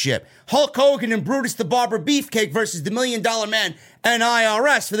Championship. Hulk Hogan and Brutus the Barber Beefcake versus the $1 Million Man and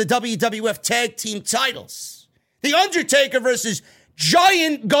IRS for the WWF Tag Team titles. The Undertaker versus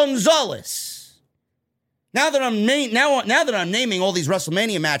Giant Gonzalez. Now that I'm naming all these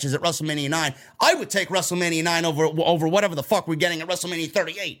WrestleMania matches at WrestleMania 9, I would take WrestleMania 9 over whatever the fuck we're getting at WrestleMania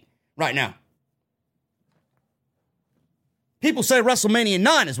 38 right now. People say WrestleMania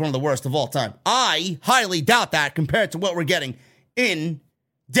 9 is one of the worst of all time. I highly doubt that compared to what we're getting in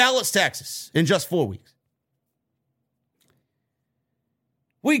Dallas, Texas in just 4 weeks.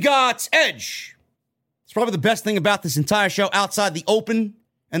 We got Edge. It's probably the best thing about this entire show outside the Open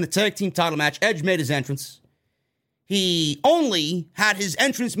and the tag team title match. Edge made his entrance. He only had his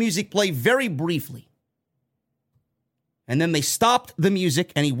entrance music play very briefly. And then they stopped the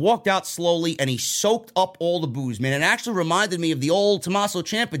music, and he walked out slowly, and he soaked up all the booze, man. It actually reminded me of the old Tommaso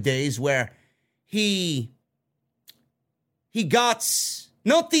Ciampa days where he got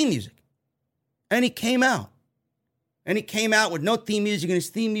no theme music, and he came out. And he came out with no theme music, and his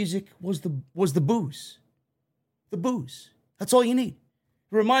theme music was the booze. The booze. That's all you need.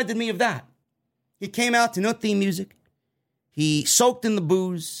 It reminded me of that. He came out to no theme music. He soaked in the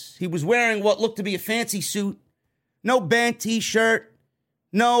booze. He was wearing what looked to be a fancy suit. No band t-shirt,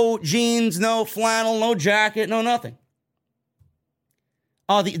 no jeans, no flannel, no jacket, no nothing.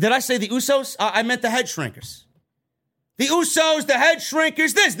 Did I say the Usos? I meant the Head Shrinkers. The Usos, the Head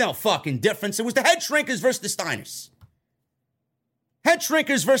Shrinkers, there's no fucking difference. It was the Head Shrinkers versus the Steiners. Head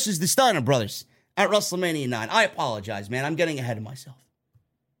Shrinkers versus the Steiner Brothers at WrestleMania 9. I apologize, man. I'm getting ahead of myself.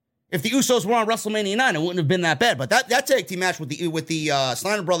 If the Usos were on WrestleMania 9, it wouldn't have been that bad. But that tag team match with the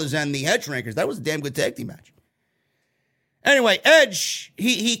Steiner Brothers and the Head Shrinkers, that was a damn good tag team match. Anyway, Edge,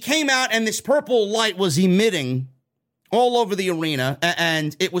 he came out and this purple light was emitting all over the arena,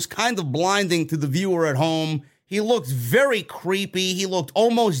 and it was kind of blinding to the viewer at home. He looked very creepy. He looked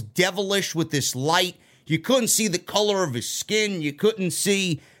almost devilish with this light. You couldn't see the color of his skin. You couldn't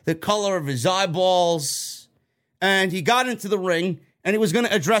see the color of his eyeballs. And he got into the ring, and he was going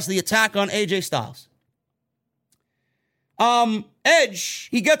to address the attack on AJ Styles. Edge,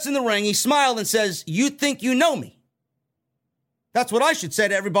 he gets in the ring, he smiled and says, "You think you know me?" That's what I should say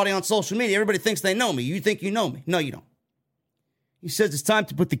to everybody on social media. Everybody thinks they know me. You think you know me. No, you don't. He says it's time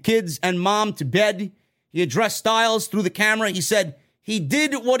to put the kids and mom to bed. He addressed Styles through the camera. He said he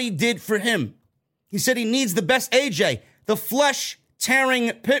did what he did for him. He said he needs the best AJ, the flesh-tearing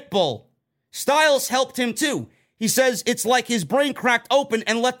pit bull. Styles helped him too. He says it's like his brain cracked open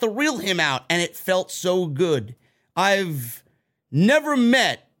and let the real him out, and it felt so good. It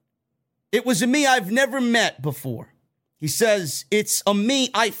was a me I've never met before. He says, it's a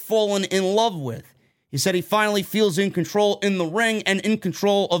me I've fallen in love with. He said he finally feels in control in the ring and in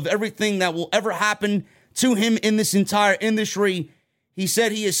control of everything that will ever happen to him in this entire industry. He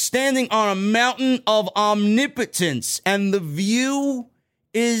said he is standing on a mountain of omnipotence, and the view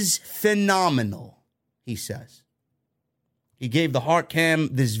is phenomenal, he says. He gave the heart cam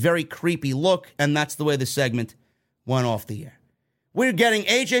this very creepy look, and that's the way the segment went off the air. We're getting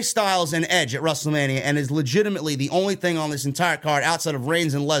AJ Styles and Edge at WrestleMania, and is legitimately the only thing on this entire card outside of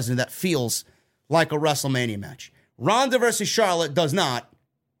Reigns and Lesnar that feels like a WrestleMania match. Ronda versus Charlotte does not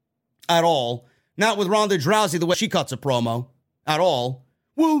at all. Not with Ronda Rousey the way she cuts a promo at all.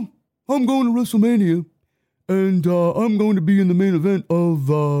 Well, I'm going to WrestleMania, and I'm going to be in the main event of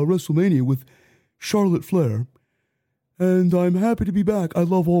WrestleMania with Charlotte Flair, and I'm happy to be back. I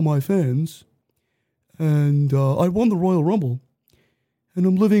love all my fans, and I won the Royal Rumble. And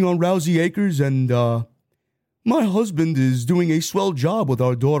I'm living on Rousey Acres, and my husband is doing a swell job with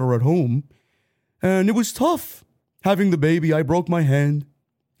our daughter at home. And it was tough having the baby. I broke my hand,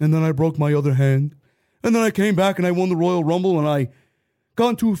 and then I broke my other hand. And then I came back and I won the Royal Rumble, and I got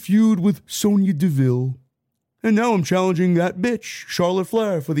into a feud with Sonya Deville. And now I'm challenging that bitch, Charlotte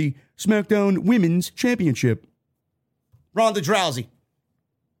Flair, for the SmackDown Women's Championship. Ronda Rousey.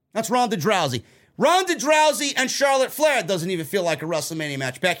 That's Ronda Rousey. Ronda Rousey and Charlotte Flair doesn't even feel like a WrestleMania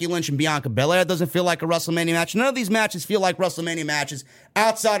match. Becky Lynch and Bianca Belair doesn't feel like a WrestleMania match. None of these matches feel like WrestleMania matches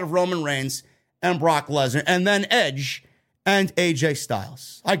outside of Roman Reigns and Brock Lesnar, and then Edge and AJ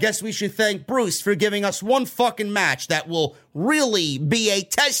Styles. I guess we should thank Bruce for giving us one fucking match that will really be a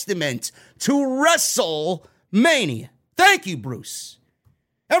testament to WrestleMania. Thank you, Bruce.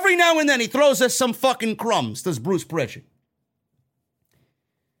 Every now and then he throws us some fucking crumbs, does Bruce Pritchard.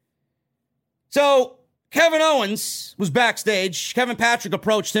 So, Kevin Owens was backstage. Kevin Patrick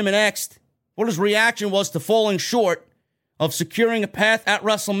approached him and asked what his reaction was to falling short of securing a path at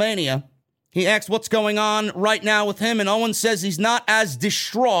WrestleMania. He asked what's going on right now with him, and Owens says he's not as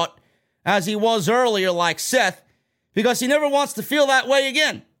distraught as he was earlier, like Seth, because he never wants to feel that way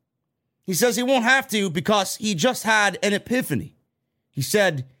again. He says he won't have to because he just had an epiphany. He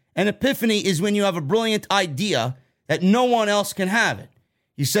said, an epiphany is when you have a brilliant idea that no one else can have it.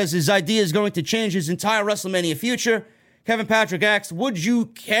 He says his idea is going to change his entire WrestleMania future. Kevin Patrick asks, would you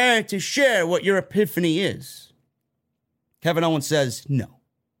care to share what your epiphany is? Kevin Owens says, no,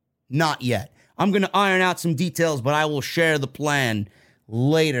 not yet. I'm going to iron out some details, but I will share the plan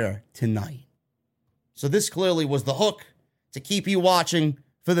later tonight. So this clearly was the hook to keep you watching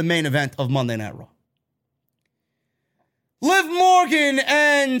for the main event of Monday Night Raw. Liv Morgan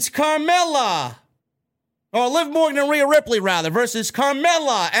and Carmella. Or Liv Morgan and Rhea Ripley, rather, versus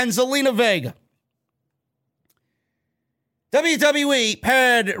Carmella and Zelina Vega. WWE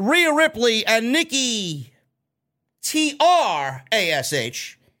paired Rhea Ripley and Nikki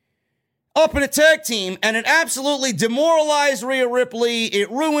TRASH up in a tag team, and it absolutely demoralized Rhea Ripley.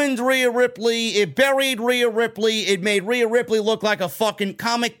 It ruined Rhea Ripley. It buried Rhea Ripley. It made Rhea Ripley look like a fucking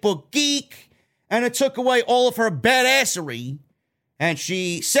comic book geek, and it took away all of her badassery, and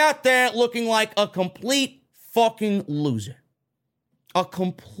she sat there looking like a complete fucking loser. A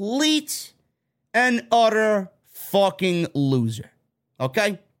complete and utter fucking loser.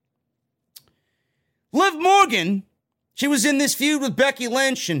 Okay? Liv Morgan, she was in this feud with Becky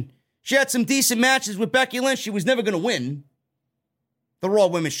Lynch, and she had some decent matches with Becky Lynch. She was never going to win the Raw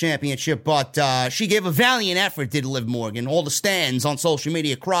Women's Championship, but she gave a valiant effort, did Liv Morgan. All the stands on social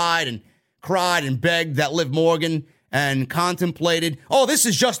media cried and begged that Liv Morgan and contemplated, oh, this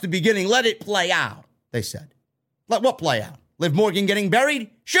is just the beginning. Let it play out, they said. Let what play out? Liv Morgan getting buried?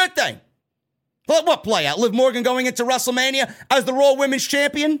 Sure thing. Let what play out? Liv Morgan going into WrestleMania as the Raw Women's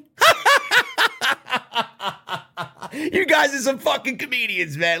Champion? You guys are some fucking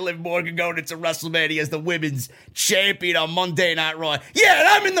comedians, man. Liv Morgan going into WrestleMania as the Women's Champion on Monday Night Raw. Yeah, and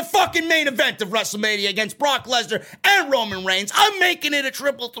I'm in the fucking main event of WrestleMania against Brock Lesnar and Roman Reigns. I'm making it a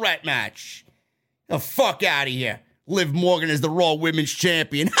triple threat match. The fuck out of here. Liv Morgan is the Raw Women's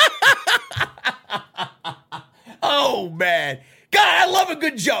Champion. Oh, man. God, I love a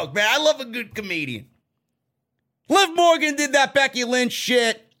good joke, man. I love a good comedian. Liv Morgan did that Becky Lynch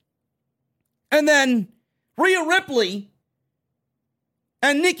shit. And then Rhea Ripley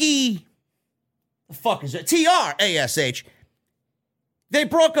and Nikki, the fuck is it? TRASH. They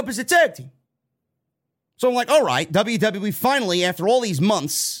broke up as a tag team. So I'm like, all right, WWE finally, after all these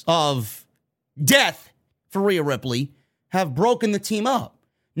months of death for Rhea Ripley, have broken the team up.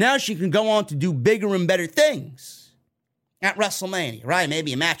 Now she can go on to do bigger and better things at WrestleMania, right?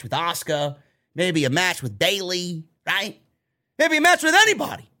 Maybe a match with Asuka, maybe a match with Bayley, right? Maybe a match with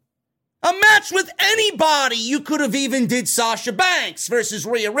anybody. A match with anybody. You could have even did Sasha Banks versus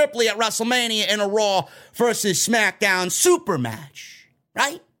Rhea Ripley at WrestleMania in a Raw versus SmackDown super match,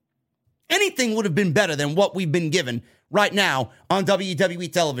 right? Anything would have been better than what we've been given right now on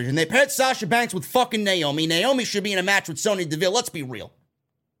WWE television. They paired Sasha Banks with fucking Naomi. Naomi should be in a match with Sonya Deville. Let's be real.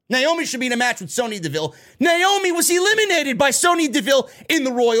 Naomi should be in a match with Sonya Deville. Naomi was eliminated by Sonya Deville in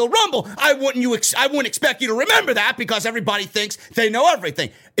the Royal Rumble. I wouldn't expect you to remember that because everybody thinks they know everything.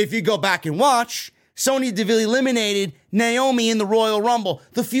 If you go back and watch, Sonya Deville eliminated Naomi in the Royal Rumble.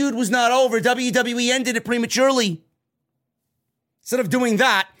 The feud was not over. WWE ended it prematurely. Instead of doing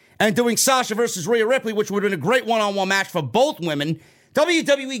that and doing Sasha versus Rhea Ripley, which would have been a great one-on-one match for both women,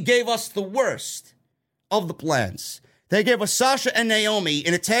 WWE gave us the worst of the plans. They gave us Sasha and Naomi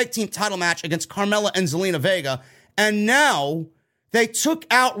in a tag team title match against Carmella and Zelina Vega. And now they took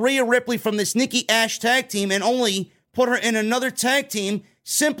out Rhea Ripley from this Nikki Ash tag team and only put her in another tag team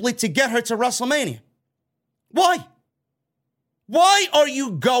simply to get her to WrestleMania. Why? Why are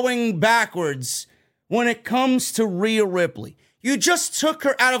you going backwards when it comes to Rhea Ripley? You just took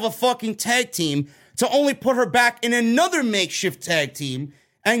her out of a fucking tag team to only put her back in another makeshift tag team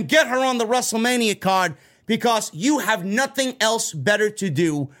and get her on the WrestleMania card because you have nothing else better to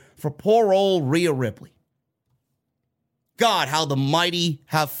do for poor old Rhea Ripley. God, how the mighty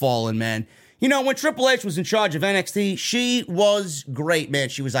have fallen, man. You know, when Triple H was in charge of NXT, she was great, man.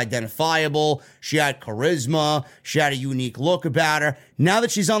 She was identifiable. She had charisma. She had a unique look about her. Now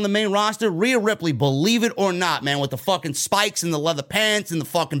that she's on the main roster, Rhea Ripley, believe it or not, man, with the fucking spikes and the leather pants and the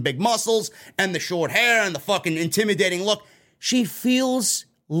fucking big muscles and the short hair and the fucking intimidating look, she feels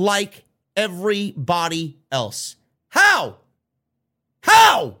like everybody else. How?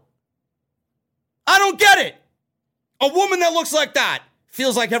 How? I don't get it. A woman that looks like that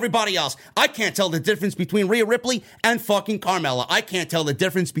feels like everybody else. I can't tell the difference between Rhea Ripley and fucking Carmella. I can't tell the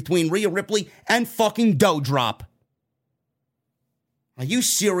difference between Rhea Ripley and fucking Doudrop. Are you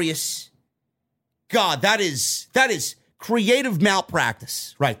serious? God, that is creative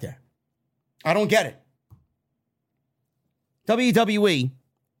malpractice right there. I don't get it. WWE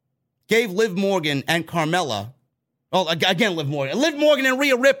gave Liv Morgan and Carmella, again, Liv Morgan and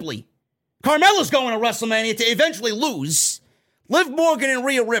Rhea Ripley. Carmella's going to WrestleMania to eventually lose. Liv Morgan and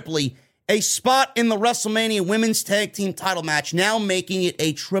Rhea Ripley, a spot in the WrestleMania Women's Tag Team title match, now making it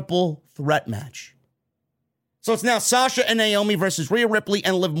a triple threat match. So it's now Sasha and Naomi versus Rhea Ripley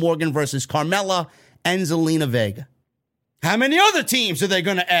and Liv Morgan versus Carmella and Zelina Vega. How many other teams are they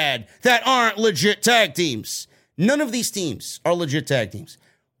going to add that aren't legit tag teams? None of these teams are legit tag teams.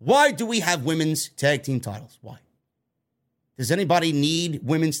 Why do we have women's tag team titles? Why? Does anybody need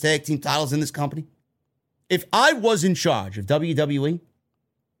women's tag team titles in this company? If I was in charge of WWE,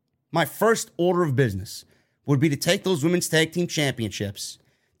 my first order of business would be to take those women's tag team championships,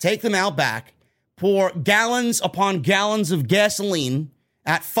 take them out back, pour gallons upon gallons of gasoline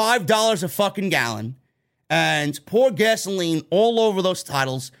at $5 a fucking gallon, and pour gasoline all over those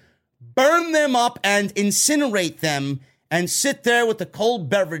titles, burn them up and incinerate them, and sit there with a cold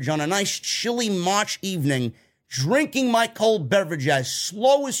beverage on a nice chilly March evening, drinking my cold beverage as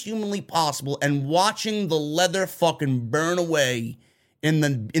slow as humanly possible and watching the leather fucking burn away in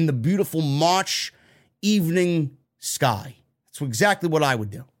the beautiful March evening sky. That's exactly what I would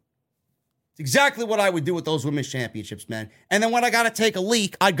do. It's exactly what I would do with those women's championships, man. And then when I got to take a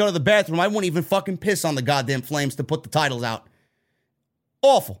leak, I'd go to the bathroom. I wouldn't even fucking piss on the goddamn flames to put the titles out.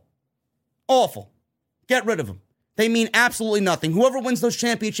 Awful. Awful. Get rid of them. They mean absolutely nothing. Whoever wins those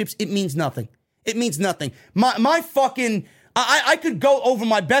championships, it means nothing. It means nothing. My fucking... I could go over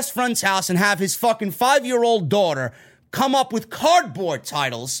my best friend's house and have his fucking 5-year-old daughter come up with cardboard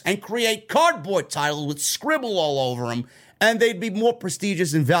titles and create cardboard titles with scribble all over them, and they'd be more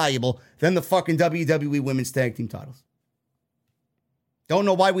prestigious and valuable than the fucking WWE Women's Tag Team titles. Don't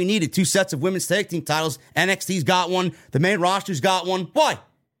know why we needed 2 sets of women's tag team titles. NXT's got one. The main roster's got one. Why?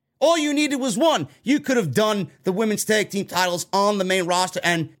 All you needed was one. You could have done the women's tag team titles on the main roster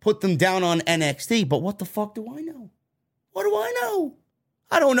and put them down on NXT. But what the fuck do I know? What do I know?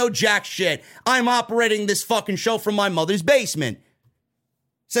 I don't know jack shit. I'm operating this fucking show from my mother's basement,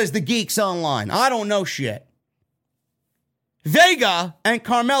 says the Geeks Online. I don't know shit. Vega and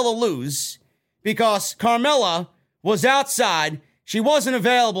Carmella lose because Carmella was outside. She wasn't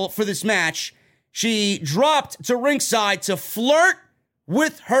available for this match. She dropped to ringside to flirt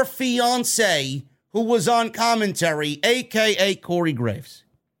with her fiancé, who was on commentary, a.k.a. Corey Graves.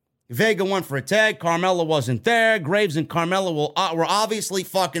 Vega went for a tag. Carmella wasn't there. Graves and Carmella were obviously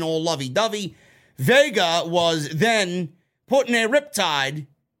fucking all lovey-dovey. Vega was then put in a riptide,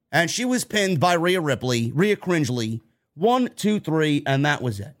 and she was pinned by Rhea Ripley, Rhea Cringely. 1, 2, 3, and that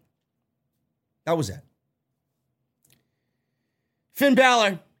was it. That was it. Finn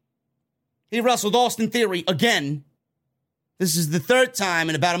Balor, he wrestled Austin Theory again. This is the 3rd time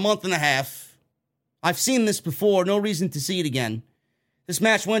in about a month and a half. I've seen this before. No reason to see it again. This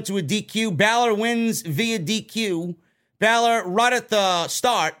match went to a DQ. Balor wins via DQ. Balor, right at the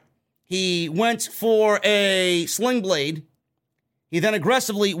start, he went for a sling blade. He then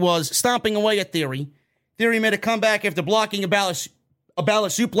aggressively was stomping away at Theory. Theory made a comeback after blocking a Balor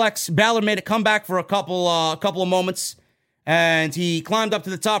suplex. Balor made a comeback for a couple of moments, and he climbed up to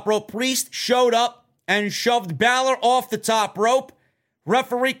the top rope. Priest showed up and shoved Balor off the top rope.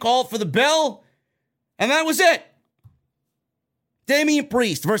 Referee called for the bell, and that was it. Damian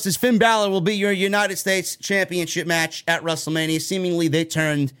Priest versus Finn Balor will be your United States Championship match at WrestleMania. Seemingly, they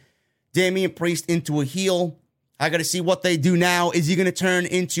turned Damian Priest into a heel. I got to see what they do now. Is he going to turn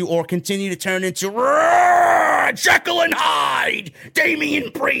into, or continue to turn into, Jekyll and Hyde,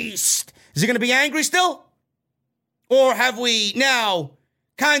 Damian Priest? Is he going to be angry still? Or have we now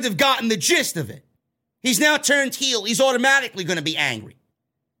kind of gotten the gist of it? He's now turned heel. He's automatically going to be angry.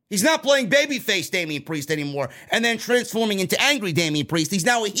 He's not playing babyface Damian Priest anymore and then transforming into angry Damian Priest. He's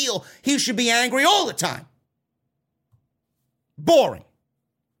now a heel. He should be angry all the time. Boring.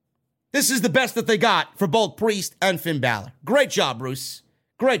 This is the best that they got for both Priest and Finn Balor. Great job, Bruce.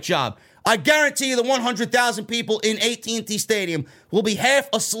 Great job. I guarantee you the 100,000 people in AT&T Stadium will be half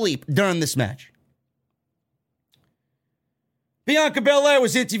asleep during this match. Bianca Belair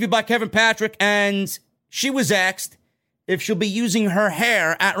was interviewed by Kevin Patrick, and she was asked if she'll be using her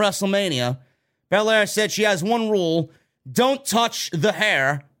hair at WrestleMania. Belair said she has one rule: don't touch the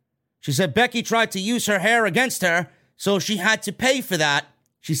hair. She said Becky tried to use her hair against her, so she had to pay for that.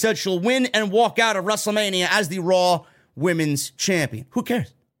 She said she'll win and walk out of WrestleMania as the Raw Women's Champion. Who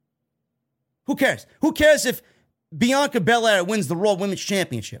cares? Who cares? Who cares if Bianca Belair wins the Raw Women's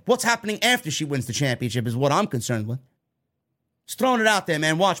Championship? What's happening after she wins the championship is what I'm concerned with. Just throwing it out there,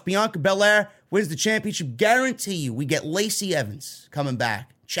 man. Watch, Bianca Belair wins the championship. Guarantee you we get Lacey Evans coming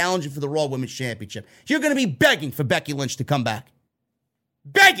back, challenging for the Raw Women's Championship. You're going to be begging for Becky Lynch to come back.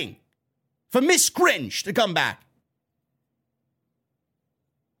 Begging for Miss Cringe to come back.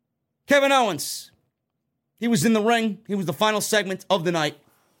 Kevin Owens, he was in the ring. He was the final segment of the night.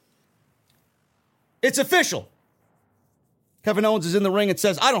 It's official. Kevin Owens is in the ring and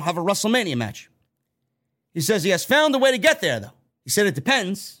says, I don't have a WrestleMania match. He says he has found a way to get there, though. He said it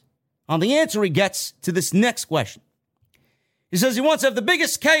depends on the answer he gets to this next question. He says he wants to have the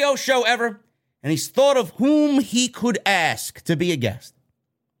biggest KO show ever, and he's thought of whom he could ask to be a guest.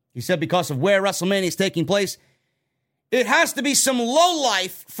 He said because of where WrestleMania is taking place, it has to be some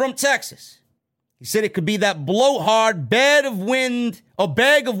lowlife from Texas. He said it could be that blowhard bag of wind,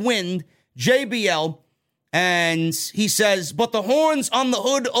 JBL. And he says, but the horns on the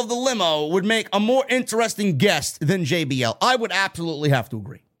hood of the limo would make a more interesting guest than JBL. I would absolutely have to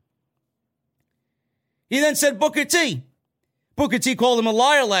agree. He then said Booker T. Booker T called him a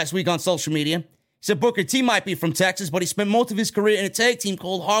liar last week on social media. He said Booker T might be from Texas, but he spent most of his career in a tag team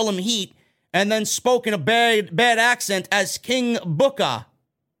called Harlem Heat and then spoke in a bad accent as King Booker.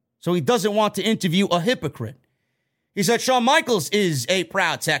 So he doesn't want to interview a hypocrite. He said Shawn Michaels is a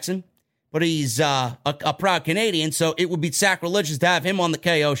proud Texan, but he's a proud Canadian, so it would be sacrilegious to have him on the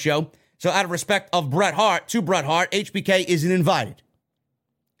KO show. So out of respect of Bret Hart, HBK isn't invited.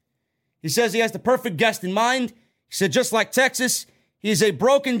 He says he has the perfect guest in mind. He said just like Texas, he is a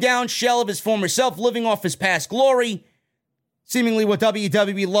broken down shell of his former self, living off his past glory, seemingly what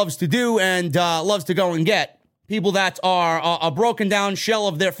WWE loves to do and loves to go and get. People that are a broken down shell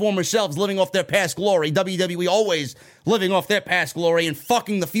of their former selves, living off their past glory. WWE always living off their past glory and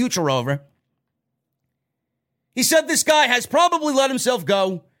fucking the future over. He said this guy has probably let himself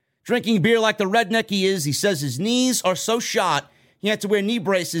go, drinking beer like the redneck he is. He says his knees are so shot, he had to wear knee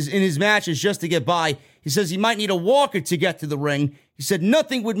braces in his matches just to get by. He says he might need a walker to get to the ring. He said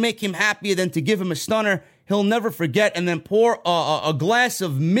nothing would make him happier than to give him a stunner he'll never forget and then pour a glass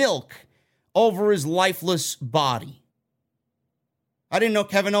of milk over his lifeless body. I didn't know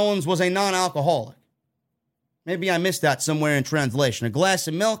Kevin Owens was a non-alcoholic. Maybe I missed that somewhere in translation. A glass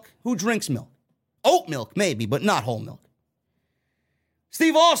of milk? Who drinks milk? Oat milk, maybe, but not whole milk.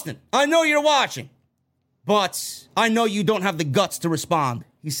 Steve Austin, I know you're watching, but I know you don't have the guts to respond.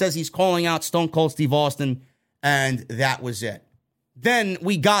 He says he's calling out Stone Cold Steve Austin, and that was it. Then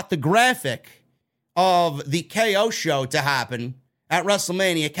we got the graphic of the KO show to happen at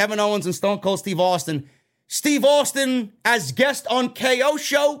WrestleMania. Kevin Owens and Stone Cold Steve Austin. Steve Austin as guest on KO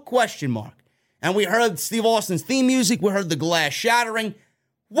show? Question mark. And we heard Steve Austin's theme music. We heard the glass shattering.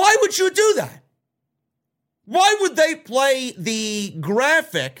 Why would you do that? Why would they play the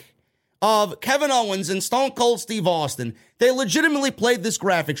graphic of Kevin Owens and Stone Cold Steve Austin? They legitimately played this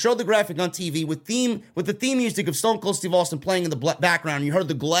graphic, showed the graphic on TV with the theme music of Stone Cold Steve Austin playing in the background. You heard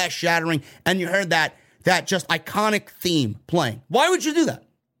the glass shattering, and you heard that just iconic theme playing. Why would you do that?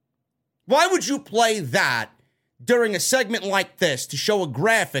 Why would you play that during a segment like this to show a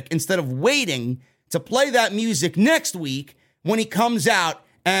graphic instead of waiting to play that music next week when he comes out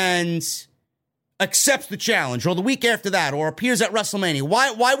and accepts the challenge, or the week after that, or appears at WrestleMania?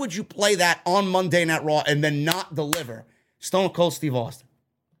 Why would you play that on Monday Night Raw and then not deliver Stone Cold Steve Austin?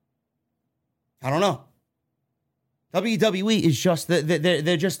 I don't know. WWE is just,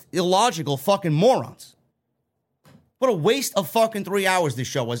 they're just illogical fucking morons. What a waste of fucking 3 hours this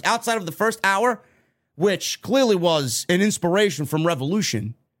show was. Outside of the first hour, which clearly was an inspiration from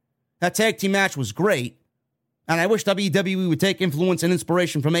Revolution, that tag team match was great. And I wish WWE would take influence and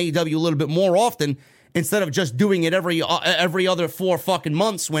inspiration from AEW a little bit more often instead of just doing it every other 4 fucking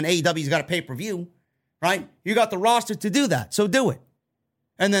months when AEW's got a pay-per-view, right? You got the roster to do that, so do it.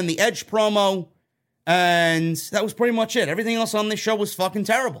 And then the Edge promo, and that was pretty much it. Everything else on this show was fucking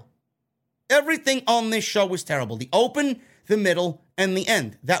terrible. Everything on this show was terrible. The open, the middle, and the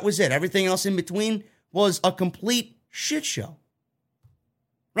end. That was it. Everything else in between was a complete shit show.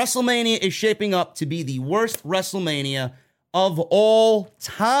 WrestleMania is shaping up to be the worst WrestleMania of all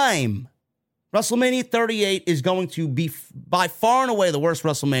time. WrestleMania 38 is going to be by far and away the worst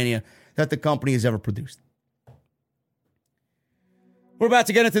WrestleMania that the company has ever produced. We're about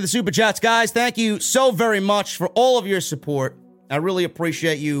to get into the Super Chats, guys. Thank you so very much for all of your support. I really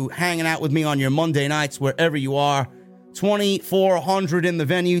appreciate you hanging out with me on your Monday nights, wherever you are. 2,400 in the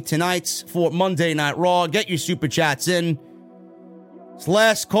venue tonight for Monday Night Raw. Get your Super Chats in. It's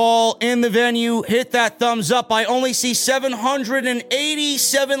last call in the venue. Hit that thumbs up. I only see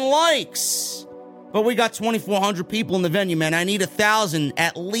 787 likes. But we got 2,400 people in the venue, man. I need 1,000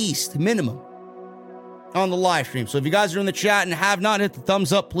 at least, minimum, on the live stream. So if you guys are in the chat and have not hit the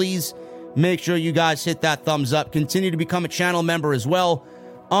thumbs up, please make sure you guys hit that thumbs up. Continue to become a channel member as well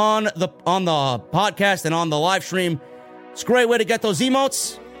on the podcast and on the live stream. It's a great way to get those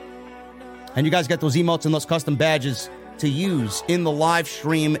emotes. And you guys get those emotes and those custom badges to use in the live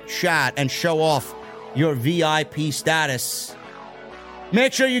stream chat and show off your VIP status.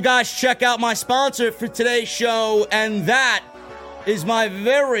 Make sure you guys check out my sponsor for today's show, and that is my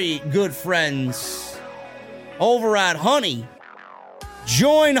very good friends over at Honey.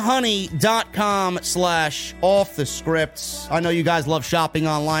 JoinHoney.com/offthescripts. I know you guys love shopping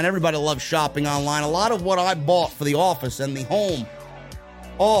online. Everybody loves shopping online. A lot of what I bought for the office and the home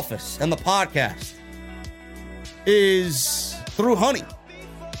office and the podcast is through Honey.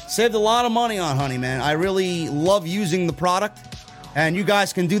 Saved a lot of money on Honey, man. I really love using the product, and you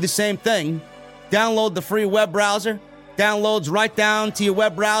guys can do the same thing. Download the free web browser. Downloads right down to your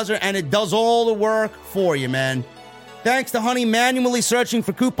web browser, and it does all the work for you, man. Thanks to Honey, manually searching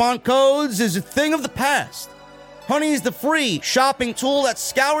for coupon codes is a thing of the past. Honey is the free shopping tool that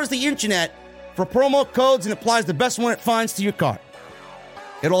scours the internet for promo codes and applies the best one it finds to your cart.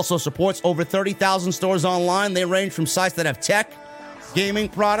 It also supports over 30,000 stores online. They range from sites that have tech, gaming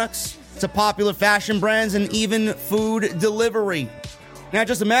products, to popular fashion brands, and even food delivery. Now,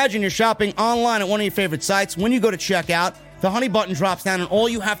 just imagine you're shopping online at one of your favorite sites. When you go to checkout, the Honey button drops down, and all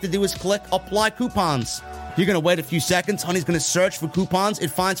you have to do is click Apply Coupons. You're going to wait a few seconds. Honey's going to search for coupons it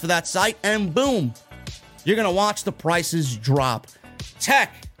finds for that site, and boom, you're going to watch the prices drop.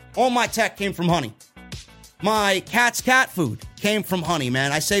 Tech. All my tech came from Honey. My cat's cat food came from Honey,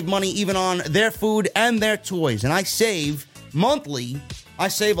 man. I save money even on their food and their toys, and I save monthly. I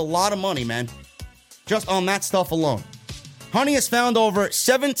save a lot of money, man, just on that stuff alone. Honey has found over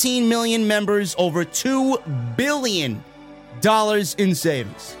 17 million members, over $2 billion in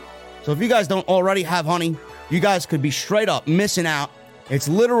savings. So if you guys don't already have Honey, you guys could be straight up missing out. It's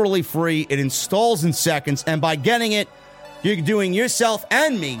literally free. It installs in seconds. And by getting it, you're doing yourself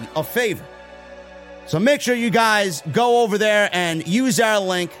and me a favor. So make sure you guys go over there and use our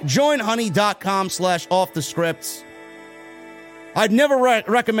link, joinhoney.com/offthescripts. I'd never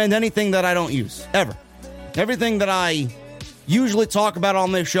recommend anything that I don't use, ever. Everything that I usually talk about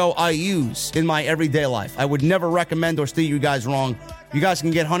on this show, I use in my everyday life. I would never recommend or steer you guys wrong. You guys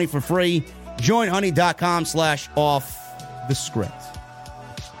can get Honey for free. JoinHoney.com/offthescript.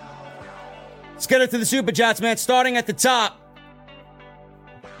 Let's get into the Super Chats, man. Starting at the top,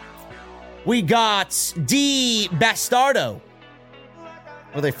 we got D. Bastardo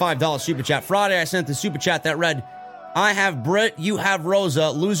with a $5 Super Chat. Friday, I sent the Super Chat that read, I have Britt, you have Rosa.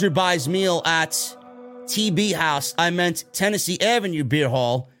 Loser buys meal at TB House. I meant Tennessee Avenue Beer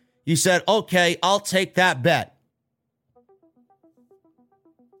Hall. You said, okay, I'll take that bet.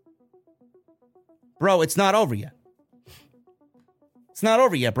 Bro, it's not over yet. It's not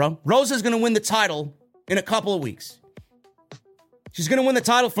over yet, bro. Rosa's going to win the title in a couple of weeks. She's going to win the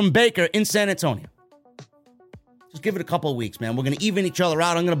title from Baker in San Antonio. Just give it a couple of weeks, man. We're going to even each other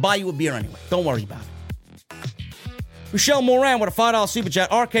out. I'm going to buy you a beer anyway. Don't worry about it. Michelle Moran with a $5 Super Chat.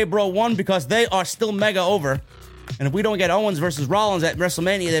 RKBRO won because they are still mega over. And if we don't get Owens versus Rollins at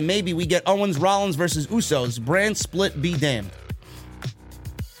WrestleMania, then maybe we get Owens, Rollins versus Usos. Brand split be damned.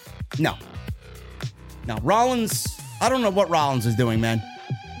 No. Now, Rollins, I don't know what Rollins is doing, man.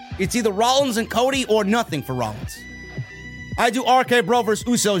 It's either Rollins and Cody or nothing for Rollins. I do RK-Bro versus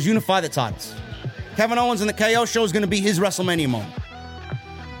Usos, unify the titles. Kevin Owens and the KO show is going to be his WrestleMania moment.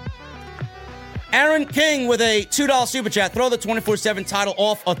 Aaron King with a $2 Super Chat. Throw the 24/7 title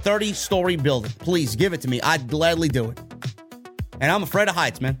off a 30-story building. Please, give it to me. I'd gladly do it. And I'm afraid of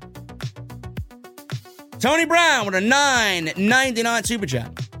heights, man. Tony Brown with a $9.99 Super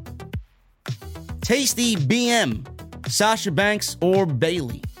Chat. Tasty BM. Sasha Banks or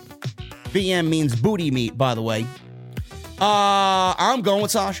Bailey. BM means booty meat, by the way. I'm going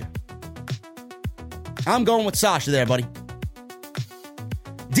with Sasha. I'm going with Sasha there, buddy.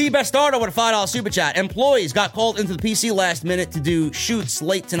 D Bastardo with a $5 super chat. Employees got called into the PC last minute to do shoots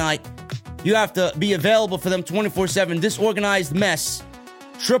late tonight. You have to be available for them 24/7. Disorganized mess.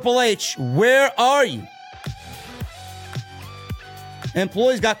 Triple H, where are you?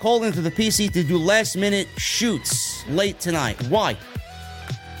 Employees got called into the PC to do last minute shoots late tonight. Why?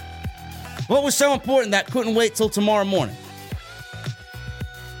 What was so important that couldn't wait till tomorrow morning?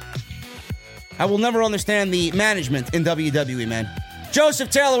 I will never understand the management in WWE, man.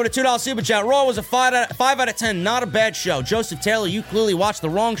 Joseph Taylor with a $2 super chat. Raw was a 5 out of 10. Not a bad show. Joseph Taylor, you clearly watched the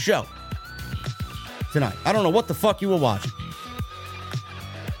wrong show tonight. I don't know what the fuck you were watching.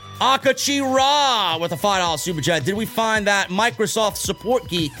 Akachi Ra with a $5 super chat. Did we find that Microsoft support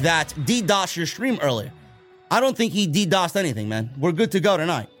geek that DDoSed your stream earlier? I don't think he DDoSed anything, man. We're good to go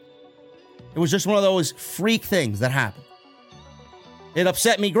tonight. It was just one of those freak things that happened. It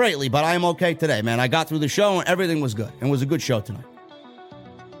upset me greatly, but I am okay today, man. I got through the show and everything was good. And it was a good show tonight.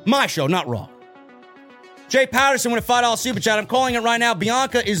 My show, not Raw. Jay Patterson with a $5 super chat. I'm calling it right now.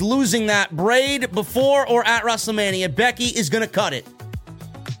 Bianca is losing that braid before or at WrestleMania. Becky is going to cut it.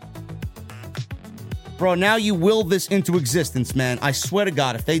 Bro, now you will this into existence, man. I swear to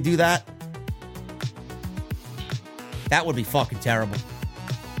God, if they do that, that would be fucking terrible.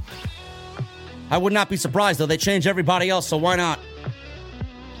 I would not be surprised, though. They change everybody else, so why not?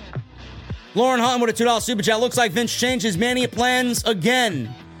 Lauren Hunt with a $2 super chat. Looks like Vince changed his Mania plans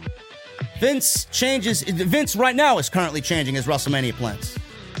again. Vince right now is currently changing his WrestleMania plans.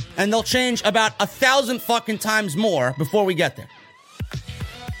 And they'll change about 1,000 fucking times more before we get there.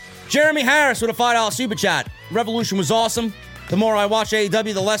 Jeremy Harris with a $5 super chat. Revolution was awesome. The more I watch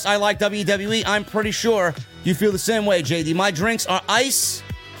AEW, the less I like WWE. I'm pretty sure you feel the same way, JD. My drinks are ice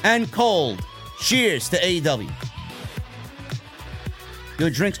and cold. Cheers to AEW. Your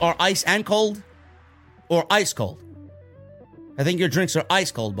drinks are ice and cold? Or ice cold? I think your drinks are ice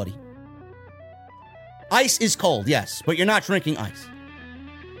cold, buddy. Ice is cold, yes, but you're not drinking ice.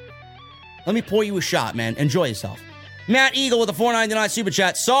 Let me pour you a shot, man. Enjoy yourself. Matt Eagle with a $4.99 super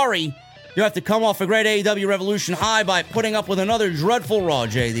chat. Sorry, you have to come off a great AEW Revolution high by putting up with another dreadful Raw,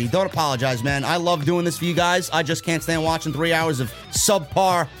 JD. Don't apologize, man. I love doing this for you guys. I just can't stand watching 3 hours of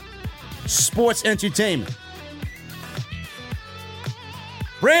subpar sports entertainment.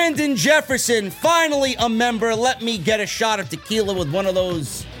 Brandon Jefferson, finally a member. Let me get a shot of tequila with one of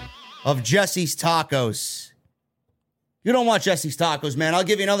those of Jesse's Tacos. You don't want Jesse's Tacos, man. I'll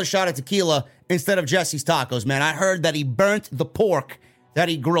give you another shot of tequila instead of Jesse's Tacos, man. I heard that he burnt the pork that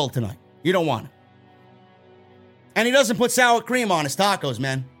he grilled tonight. You don't want it. And he doesn't put sour cream on his tacos,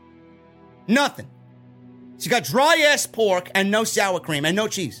 man. Nothing. So you got dry-ass pork and no sour cream and no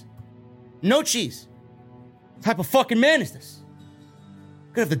cheese. No cheese. What type of fucking man is this?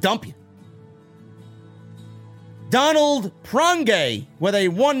 I'm gonna have to dump you. Donald Prange with a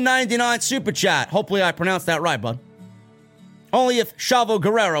 $1.99 super chat. Hopefully I pronounced that right, bud. Only if Chavo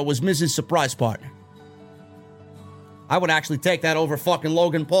Guerrero was Mrs. Surprise Partner. I would actually take that over fucking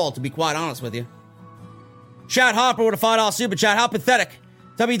Logan Paul, to be quite honest with you. Chad Harper with a $5 super chat. How pathetic.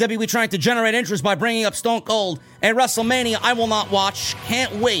 WWE trying to generate interest by bringing up Stone Cold. And WrestleMania I will not watch.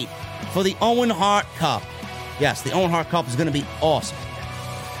 Can't wait for the Owen Hart Cup. Yes, the Owen Hart Cup is going to be awesome.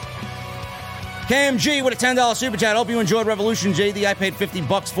 KMG with a $10 super chat. Hope you enjoyed Revolution, JD. I paid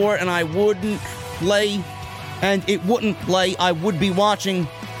 $50 for it, and I wouldn't play. And it wouldn't play. I would be watching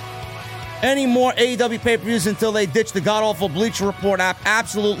any more AEW pay-per-views until they ditch the god-awful Bleacher Report app.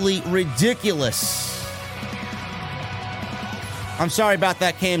 Absolutely ridiculous. I'm sorry about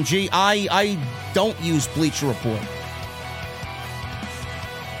that, KMG. I don't use Bleacher Report.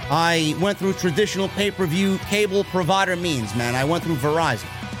 I went through traditional pay-per-view cable provider means, man. I went through Verizon.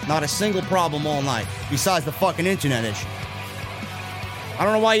 Not a single problem all night, besides the fucking internet issue. I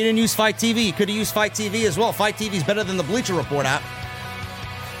don't know why you didn't use Fight TV. You could have used Fight TV as well. Fight TV is better than the Bleacher Report app.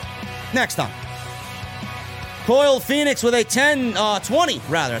 Next time. Coil Phoenix with a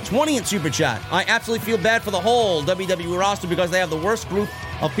 20 in super chat. I absolutely feel bad for the whole WWE roster because they have the worst group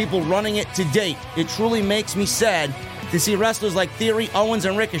of people running it to date. It truly makes me sad to see wrestlers like Theory, Owens,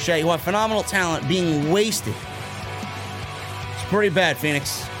 and Ricochet, who have phenomenal talent, being wasted. It's pretty bad,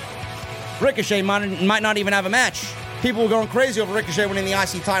 Phoenix. Ricochet might not even have a match. People were going crazy over Ricochet winning the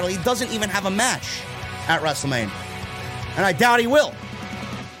IC title. He doesn't even have a match at WrestleMania. And I doubt he will.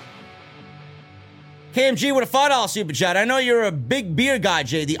 KMG with a $5 super chat. I know you're a big beer guy,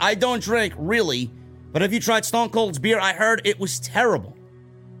 JD. I don't drink, really. But have you tried Stone Cold's beer? I heard it was terrible.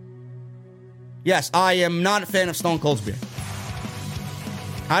 Yes, I am not a fan of Stone Cold's beer.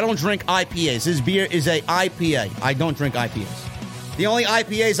 I don't drink IPAs. His beer is a IPA. I don't drink IPAs. The only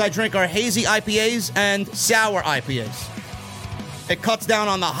IPAs I drink are hazy IPAs and sour IPAs. It cuts down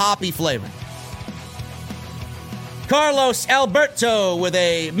on the hoppy flavor. Carlos Alberto with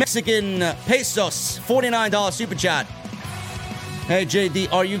a Mexican pesos $49 super chat. Hey,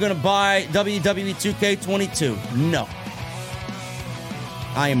 JD, are you going to buy WWE 2K22? No.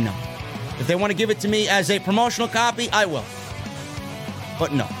 I am not. If they want to give it to me as a promotional copy, I will.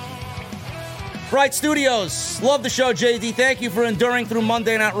 But no. Bright Studios. Love the show, JD. Thank you for enduring through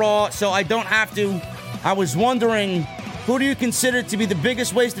Monday Night Raw so I don't have to. I was wondering, who do you consider to be the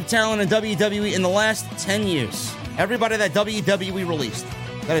biggest waste of talent in WWE in the last 10 years? Everybody that WWE released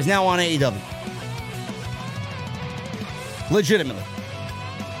that is now on AEW. Legitimately.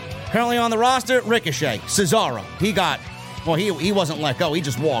 Currently on the roster, Ricochet, Cesaro. He wasn't let go. He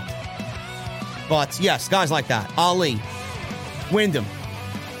just walked. But yes, guys like that. Ali, Wyndham.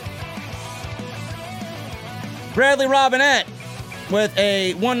 Bradley Robinette with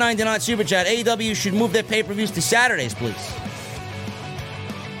a $1.99 super chat. AEW should move their pay-per-views to Saturdays, please.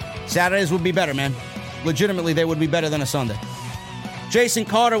 Saturdays would be better, man. Legitimately, they would be better than a Sunday. Jason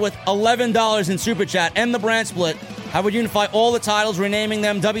Carter with $11 in super chat. End the brand split. I would unify all the titles, renaming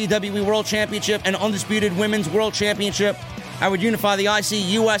them WWE World Championship and Undisputed Women's World Championship. I would unify the IC,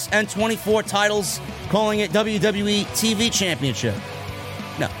 US, and 24 titles, calling it WWE TV Championship.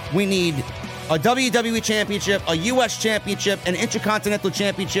 No, we need a WWE Championship, a US Championship, an Intercontinental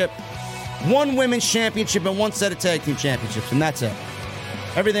Championship, one Women's Championship, and one set of Tag Team Championships, and that's it.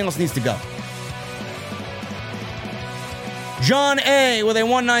 Everything else needs to go. John A. with a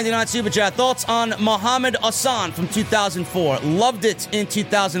 $1.99 super chat. Thoughts on Muhammad Hassan from 2004. Loved it in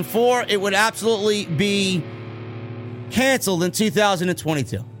 2004. It would absolutely be canceled in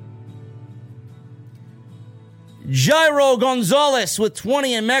 2022. Jairo Gonzalez with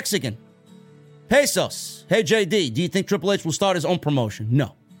 20 in Mexican pesos. Hey, JD, do you think Triple H will start his own promotion?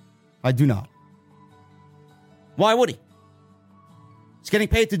 No, I do not. Why would he? He's getting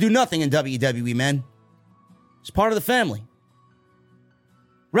paid to do nothing in WWE, man. He's part of the family.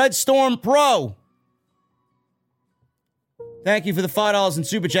 Red Storm Pro. Thank you for the $5 in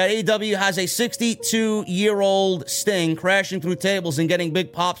Super Chat. AEW has a 62-year-old Sting crashing through tables and getting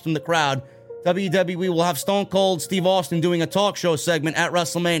big pops from the crowd. WWE will have Stone Cold Steve Austin doing a talk show segment at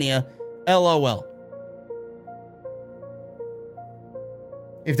WrestleMania. LOL.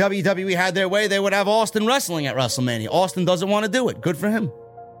 If WWE had their way, they would have Austin wrestling at WrestleMania. Austin doesn't want to do it. Good for him.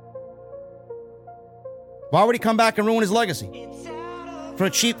 Why would he come back and ruin his legacy? For a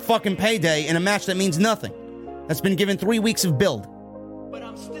cheap fucking payday in a match that means nothing. That's been given 3 weeks of build.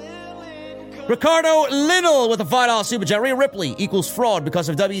 Ricardo Linnell with a $5 super chat. Rhea Ripley equals fraud because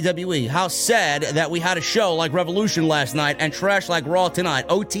of WWE. How sad that we had a show like Revolution last night and trash like Raw tonight.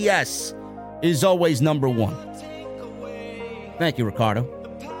 OTS is always number one. Thank you, Ricardo.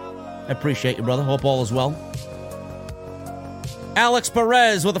 I appreciate you, brother. Hope all is well. Alex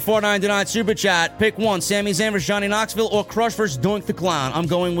Perez with a $4.99 super chat. Pick one, Sami Zayn versus Johnny Knoxville or Crush versus Doink the Clown. I'm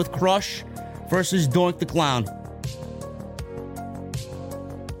going with Crush versus Doink the Clown.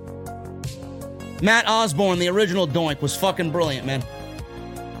 Matt Osborne, the original Doink, was fucking brilliant, man.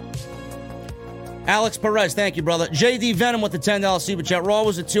 Alex Perez, thank you, brother. JD Venom with the $10 super chat. Raw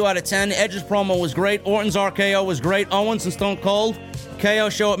was a 2 out of 10. Edge's promo was great. Orton's RKO was great. Owens and Stone Cold. KO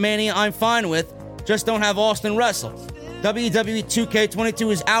show at Mania, I'm fine with. Just don't have Austin wrestle. WWE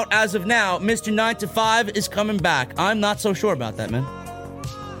 2K22 is out as of now. Mr. 9 to 5 is coming back. I'm not so sure about that, man.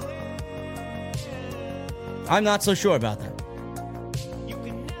 I'm not so sure about that.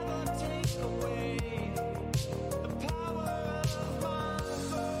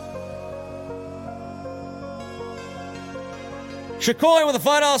 Shakoy with a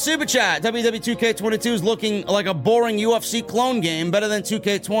 $5 super chat. WWE 2K22 is looking like a boring UFC clone game. Better than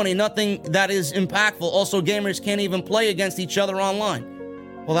 2K20. Nothing that is impactful. Also, gamers can't even play against each other online.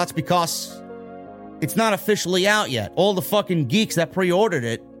 Well, that's because it's not officially out yet. All the fucking geeks that pre-ordered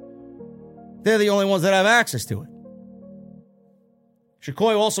it, they're the only ones that have access to it.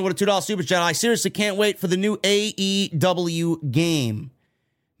 Shakoy also with a $2 super chat. I seriously can't wait for the new AEW game.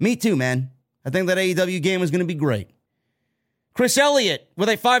 Me too, man. I think that AEW game is going to be great. Chris Elliott with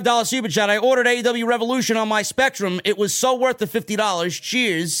a $5 super chat. I ordered AEW Revolution on my Spectrum. It was so worth the $50.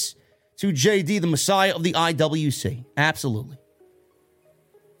 Cheers to JD, the Messiah of the IWC. Absolutely.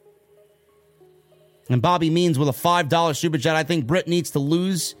 And Bobby Means with a $5 super chat. I think Britt needs to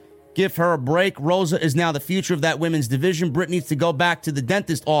lose. Give her a break. Rosa is now the future of that women's division. Britt needs to go back to the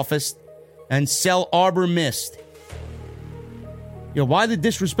dentist office and sell Arbor Mist. Yo, why the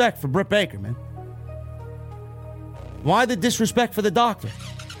disrespect for Britt Baker, man? Why the disrespect for the doctor?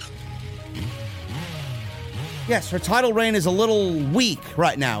 Yes, her title reign is a little weak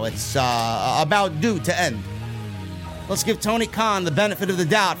right now. It's about due to end. Let's give Tony Khan the benefit of the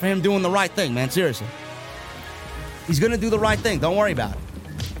doubt for him doing the right thing, man. Seriously. He's going to do the right thing. Don't worry about it.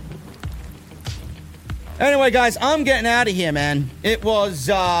 Anyway, guys, I'm getting out of here, man. It was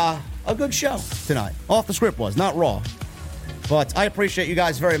a good show tonight. Off the script was, not Raw. But I appreciate you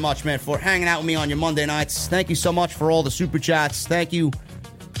guys very much, man, for hanging out with me on your Monday nights. Thank you so much for all the super chats. Thank you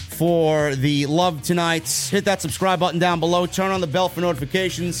for the love tonight. Hit that subscribe button down below. Turn on the bell for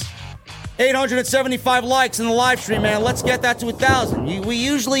notifications. 875 likes in the live stream, man. Let's get that to 1,000. We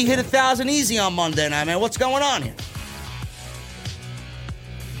usually hit 1,000 easy on Monday night, man. What's going on here?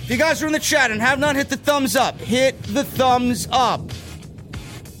 If you guys are in the chat and have not hit the thumbs up, hit the thumbs up.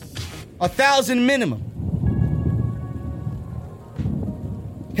 1,000 minimum.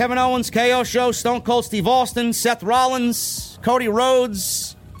 Kevin Owens, KO Show, Stone Cold Steve Austin, Seth Rollins, Cody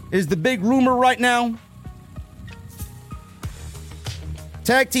Rhodes is the big rumor right now.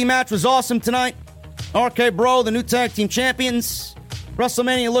 Tag team match was awesome tonight. RKBRO, the new tag team champions.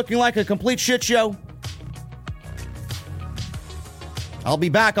 Wrestlemania looking like a complete shit show. I'll be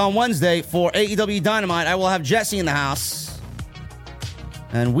back on Wednesday for AEW Dynamite. I will have Jesse in the house.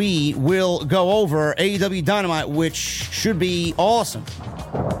 And we will go over AEW Dynamite, which should be awesome.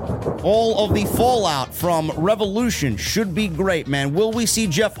 All of the fallout from Revolution should be great, man. Will we see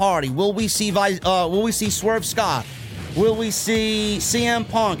Jeff Hardy? Will we see Swerve Scott? Will we see CM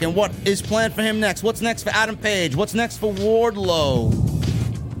Punk? And what is planned for him next? What's next for Adam Page? What's next for Wardlow?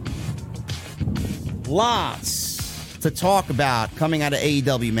 Lots to talk about coming out of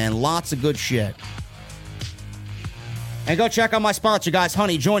AEW, man. Lots of good shit. And go check out my sponsor, guys,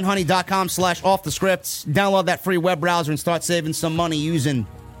 Honey. Join honey.com/offthescript. Download that free web browser and start saving some money using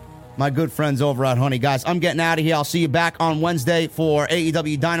my good friends over at Honey. Guys, I'm getting out of here. I'll see you back on Wednesday for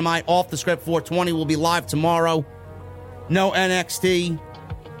AEW Dynamite. Off the Script 420 will be live tomorrow. No NXT.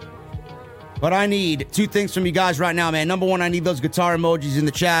 But I need two things from you guys right now, man. Number one, I need those guitar emojis in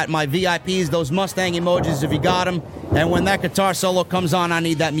the chat. My VIPs, those Mustang emojis if you got them. And when that guitar solo comes on, I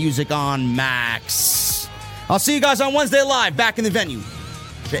need that music on max. I'll see you guys on Wednesday live, back in the venue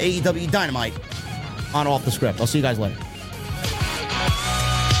for AEW Dynamite on Off the Script. I'll see you guys later.